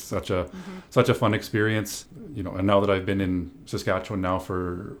 right? It's such a fun experience, and now that I've been in Saskatchewan now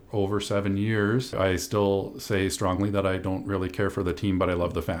for over 7 years, I still say strongly that I don't really care for the team, but I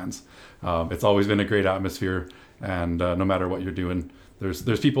love the fans. It's always been a great atmosphere, and no matter what you're doing,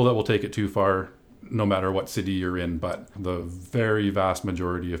 there's people that will take it too far, no matter what city you're in, but the very vast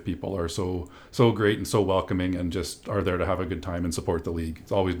majority of people are so great and so welcoming and just are there to have a good time and support the league.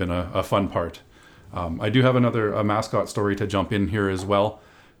 It's always been a fun part. I do have a mascot story to jump in here as well.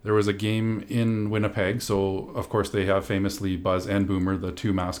 There was a game in Winnipeg, so of course they have famously Buzz and Boomer, the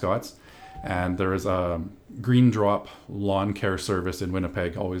 2 mascots, and there is a Green Drop lawn care service in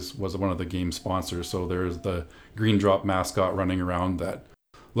Winnipeg, always was one of the game sponsors, so there's the Green Drop mascot running around that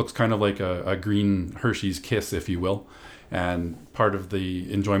looks kind of like a green Hershey's Kiss, if you will. And part of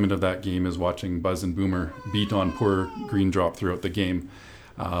the enjoyment of that game is watching Buzz and Boomer beat on poor Green Drop throughout the game.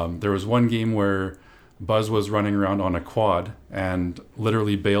 There was one game where Buzz was running around on a quad and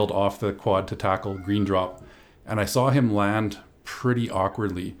literally bailed off the quad to tackle Green Drop. And I saw him land pretty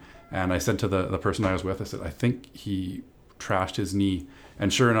awkwardly. And I said to the person I was with, I said, I think he trashed his knee.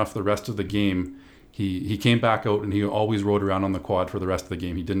 And sure enough, the rest of the game, he came back out and he always rode around on the quad for the rest of the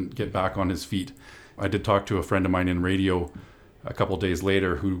game. He didn't get back on his feet. I did talk to a friend of mine in radio a couple days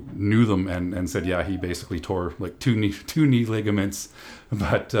later who knew them and said, yeah, he basically tore like two knee ligaments,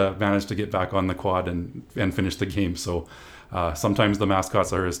 but managed to get back on the quad and finish the game. So sometimes the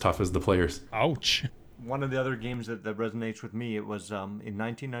mascots are as tough as the players. Ouch. One of the other games that resonates with me, it was in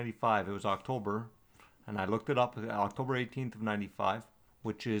 1995. It was October, and I looked it up, October 18th of 95,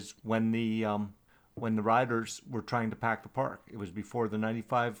 which is when the Riders were trying to pack the park. It was before the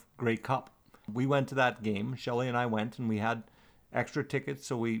 95 Grey Cup. We went to that game. Shelley and I went, and we had extra tickets,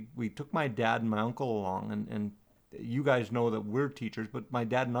 so we took my dad and my uncle along. And you guys know that we're teachers, but my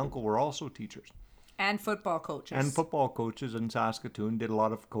dad and uncle were also teachers. And football coaches. And football coaches in Saskatoon, did a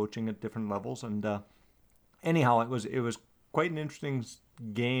lot of coaching at different levels. And anyhow, it was quite an interesting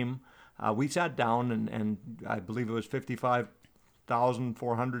game. We sat down, and I believe it was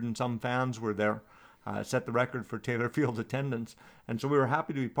 55,400 and some fans were there. Set the record for Taylor Field attendance. And so we were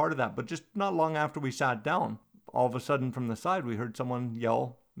happy to be part of that. But just not long after we sat down, all of a sudden from the side, we heard someone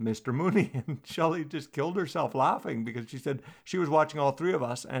yell, "Mr. Mooney," and Shelley just killed herself laughing because she said she was watching all three of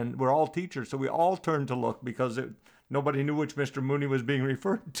us, and we're all teachers, so we all turned to look because nobody knew which Mr. Mooney was being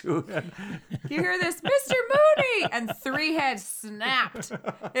referred to. You hear this, "Mr. Mooney," and three heads snapped.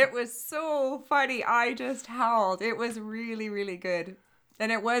 It was so funny. I just howled. It was really, really good.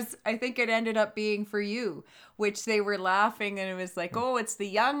 And I think it ended up being for you, which they were laughing, and it was like, oh, it's the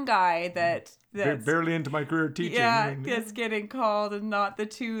young guy that's barely into my career teaching. Yeah, that's getting called, and not the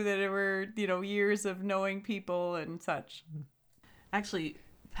two that were, years of knowing people and such. Actually,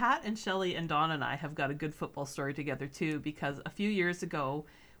 Pat and Shelley and Dawn and I have got a good football story together too, because a few years ago,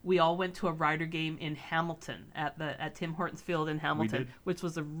 we all went to a Rider game in Hamilton at Tim Hortons Field in Hamilton, which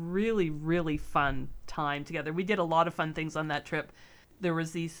was a really, really fun time together. We did a lot of fun things on that trip. There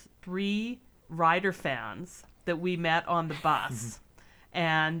was these 3 Rider fans that we met on the bus,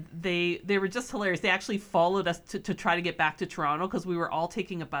 and they were just hilarious. They actually followed us to try to get back to Toronto because we were all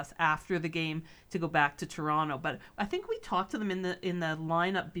taking a bus after the game to go back to Toronto. But I think we talked to them in the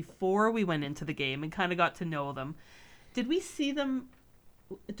lineup before we went into the game and kind of got to know them. Did we see them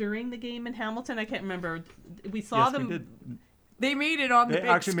during the game in Hamilton? I can't remember. We saw them. We did. They made it on the big screen.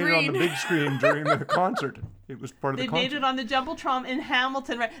 They actually made it on the big screen during the concert. It was part of the concert. They made it on the Jumbotron in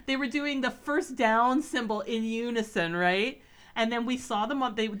Hamilton, right? They were doing the first down symbol in unison, right? And then we saw them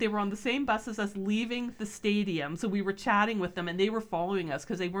they were on the same bus as us leaving the stadium. So we were chatting with them, and they were following us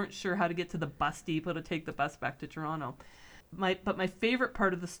because they weren't sure how to get to the bus depot to take the bus back to Toronto. But my favorite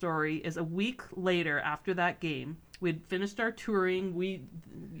part of the story is a week later after that game, we'd finished our touring. We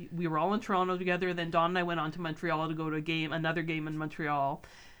were all in Toronto together. Then Dawn and I went on to Montreal to go to another game in Montreal.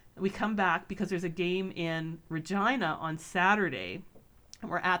 We come back because there's a game in Regina on Saturday.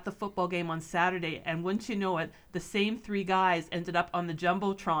 We're at the football game on Saturday, and wouldn't you know it, the same 3 guys ended up on the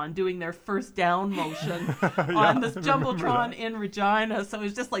Jumbotron doing their first down motion on the Jumbotron in Regina. So it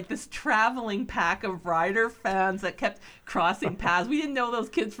was just like this traveling pack of Rider fans that kept crossing paths. We didn't know those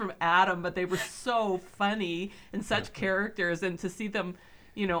kids from Adam, but they were so funny and such characters, and to see them,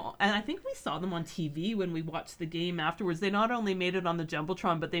 and I think we saw them on TV when we watched the game afterwards. They not only made it on the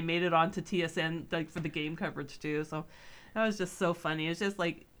Jumbotron, but they made it onto TSN for the game coverage too. So that was just so funny. It's just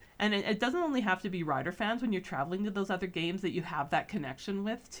like, and it doesn't only have to be Rider fans when you're traveling to those other games that you have that connection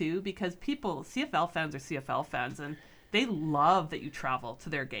with too, because CFL fans are CFL fans, and they love that you travel to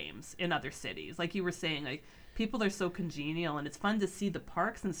their games in other cities. Like you were saying, like people are so congenial, and it's fun to see the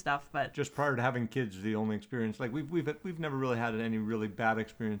parks and stuff. But just prior to having kids, the only experience, like we've never really had any really bad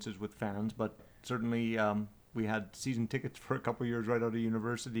experiences with fans, but certainly we had season tickets for a couple of years right out of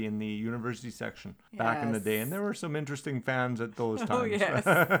university in the university section back in the day, and there were some interesting fans at those times. Oh yes,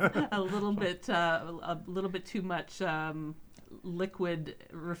 a little bit too much liquid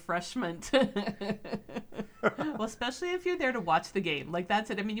refreshment. Well, especially if you're there to watch the game, like that's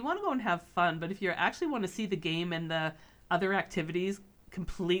it. I mean, you want to go and have fun, but if you actually want to see the game and the other activities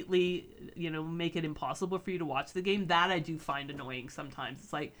completely, make it impossible for you to watch the game, that I do find annoying sometimes.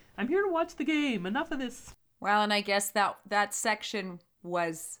 It's like, I'm here to watch the game. Enough of this. Well, and I guess that section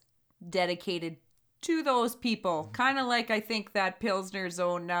was dedicated to those people. Kind of like I think that Pilsner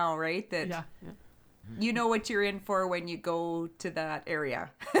zone now, right? That yeah. You know what you're in for when you go to that area.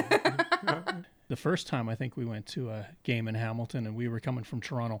 The first time I think we went to a game in Hamilton, and we were coming from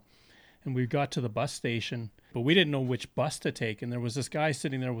Toronto, and we got to the bus station, but we didn't know which bus to take. And there was this guy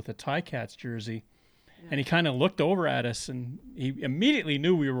sitting there with a Ticats jersey. And he kind of looked over at us, and he immediately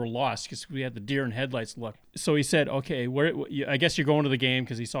knew we were lost because we had the deer in headlights look. So he said, okay, I guess you're going to the game,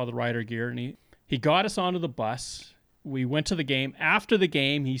 because he saw the Rider gear. And he got us onto the bus. We went to the game. After the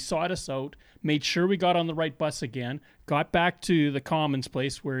game, he sought us out, made sure we got on the right bus again, got back to the Commons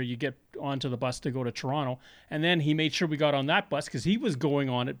place where you get onto the bus to go to Toronto. And then he made sure we got on that bus because he was going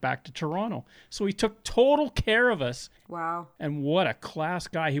on it back to Toronto. So he took total care of us. Wow. And what a class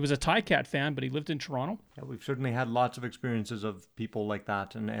guy. He was a Ticat fan, but he lived in Toronto. Yeah, we've certainly had lots of experiences of people like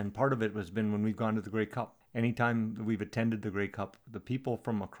that. And part of it has been when we've gone to the Grey Cup. Anytime we've attended the Grey Cup, the people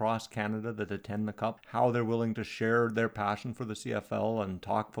from across Canada that attend the Cup, how they're willing to share their passion for the CFL and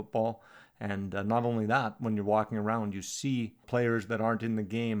talk football. And not only that, when you're walking around, you see players that aren't in the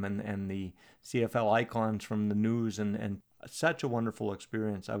game and the CFL icons from the news, and such a wonderful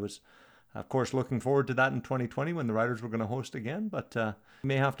experience. I was Of course, looking forward to that in 2020 when the Riders were going to host again, but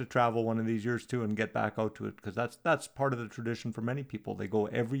may have to travel one of these years too and get back out to it, because that's part of the tradition for many people. They go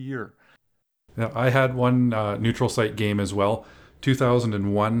every year. Yeah, I had one neutral site game as well.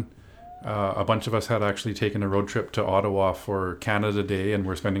 2001, a bunch of us had actually taken a road trip to Ottawa for Canada Day, and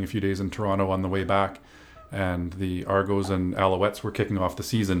we're spending a few days in Toronto on the way back. And the Argos and Alouettes were kicking off the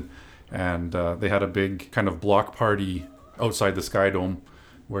season, and they had a big kind of block party outside the Sky Dome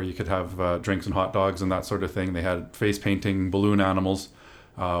where you could have drinks and hot dogs and that sort of thing. They had face painting balloon animals.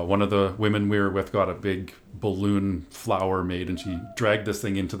 One of the women we were with got a big balloon flower made, and she dragged this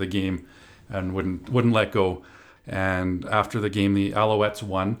thing into the game and wouldn't let go. And after the game, the Alouettes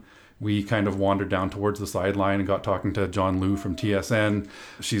won. We kind of wandered down towards the sideline and got talking to John Liu from TSN.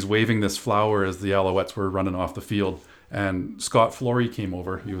 She's waving this flower as the Alouettes were running off the field. And Scott Flory came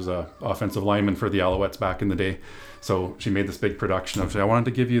over. He was an offensive lineman for the Alouettes back in the day. So she made this big production of, I wanted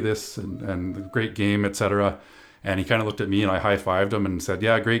to give you this and the great game, etc. And he kind of looked at me and I high-fived him and said,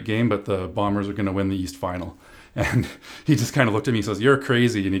 yeah, great game, but the Bombers are going to win the East Final. And he just kind of looked at me and says, you're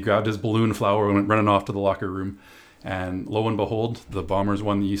crazy. And he grabbed his balloon flower and went running off to the locker room. And lo and behold, the Bombers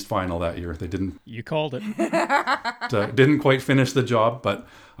won the East Final that year. They didn't. You called it. Didn't quite finish the job, but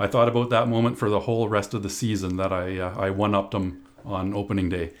I thought about that moment for the whole rest of the season that I one-upped them on opening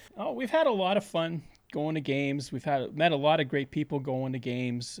day. Oh, we've had a lot of fun going to games. We've met a lot of great people going to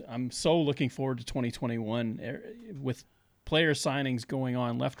games. I'm so looking forward to 2021 with player signings going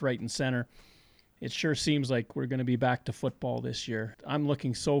on left, right, and center. It sure seems like we're going to be back to football this year. I'm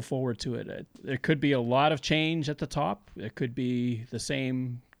looking so forward to it. There could be a lot of change at the top. It could be the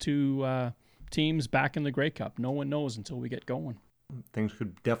same two teams back in the Grey Cup. No one knows until we get going. Things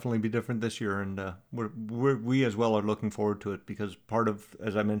could definitely be different this year, and we as well are looking forward to it, because part of,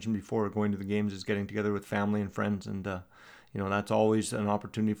 as I mentioned before, going to the games is getting together with family and friends, and that's always an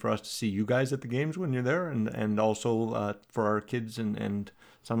opportunity for us to see you guys at the games when you're there, and also for our kids and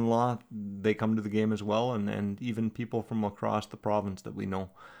son-in-law, they come to the game as well, and even people from across the province that we know.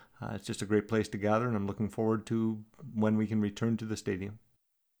 It's just a great place to gather, and I'm looking forward to when we can return to the stadium.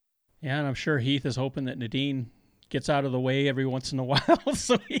 Yeah, and I'm sure Heath is hoping that Nadine gets out of the way every once in a while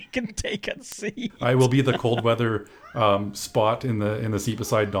so he can take a seat. I will be the cold weather spot in the seat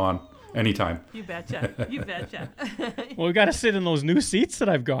beside Dawn. Anytime. You betcha. You betcha. Well, we got to sit in those new seats that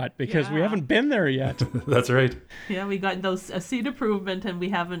I've got because we haven't been there yet. That's right. Yeah, we got those seat improvement, and we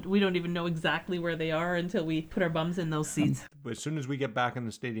don't even know exactly where they are until we put our bums in those seats. But as soon as we get back in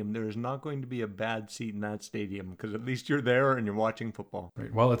the stadium, there is not going to be a bad seat in that stadium, because at least you're there and you're watching football.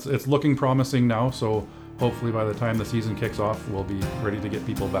 Right. Well, it's looking promising now, so hopefully by the time the season kicks off, we'll be ready to get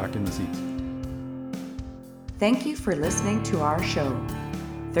people back in the seats. Thank you for listening to our show.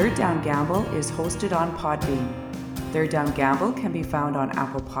 Third Down Gamble is hosted on Podbean. Third Down Gamble can be found on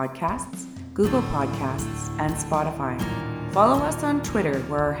Apple Podcasts, Google Podcasts, and Spotify. Follow us on Twitter,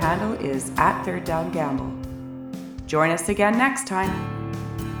 where our handle is @ThirdDownGamble. Join us again next time.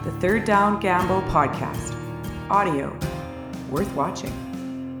 The Third Down Gamble Podcast. Audio worth watching.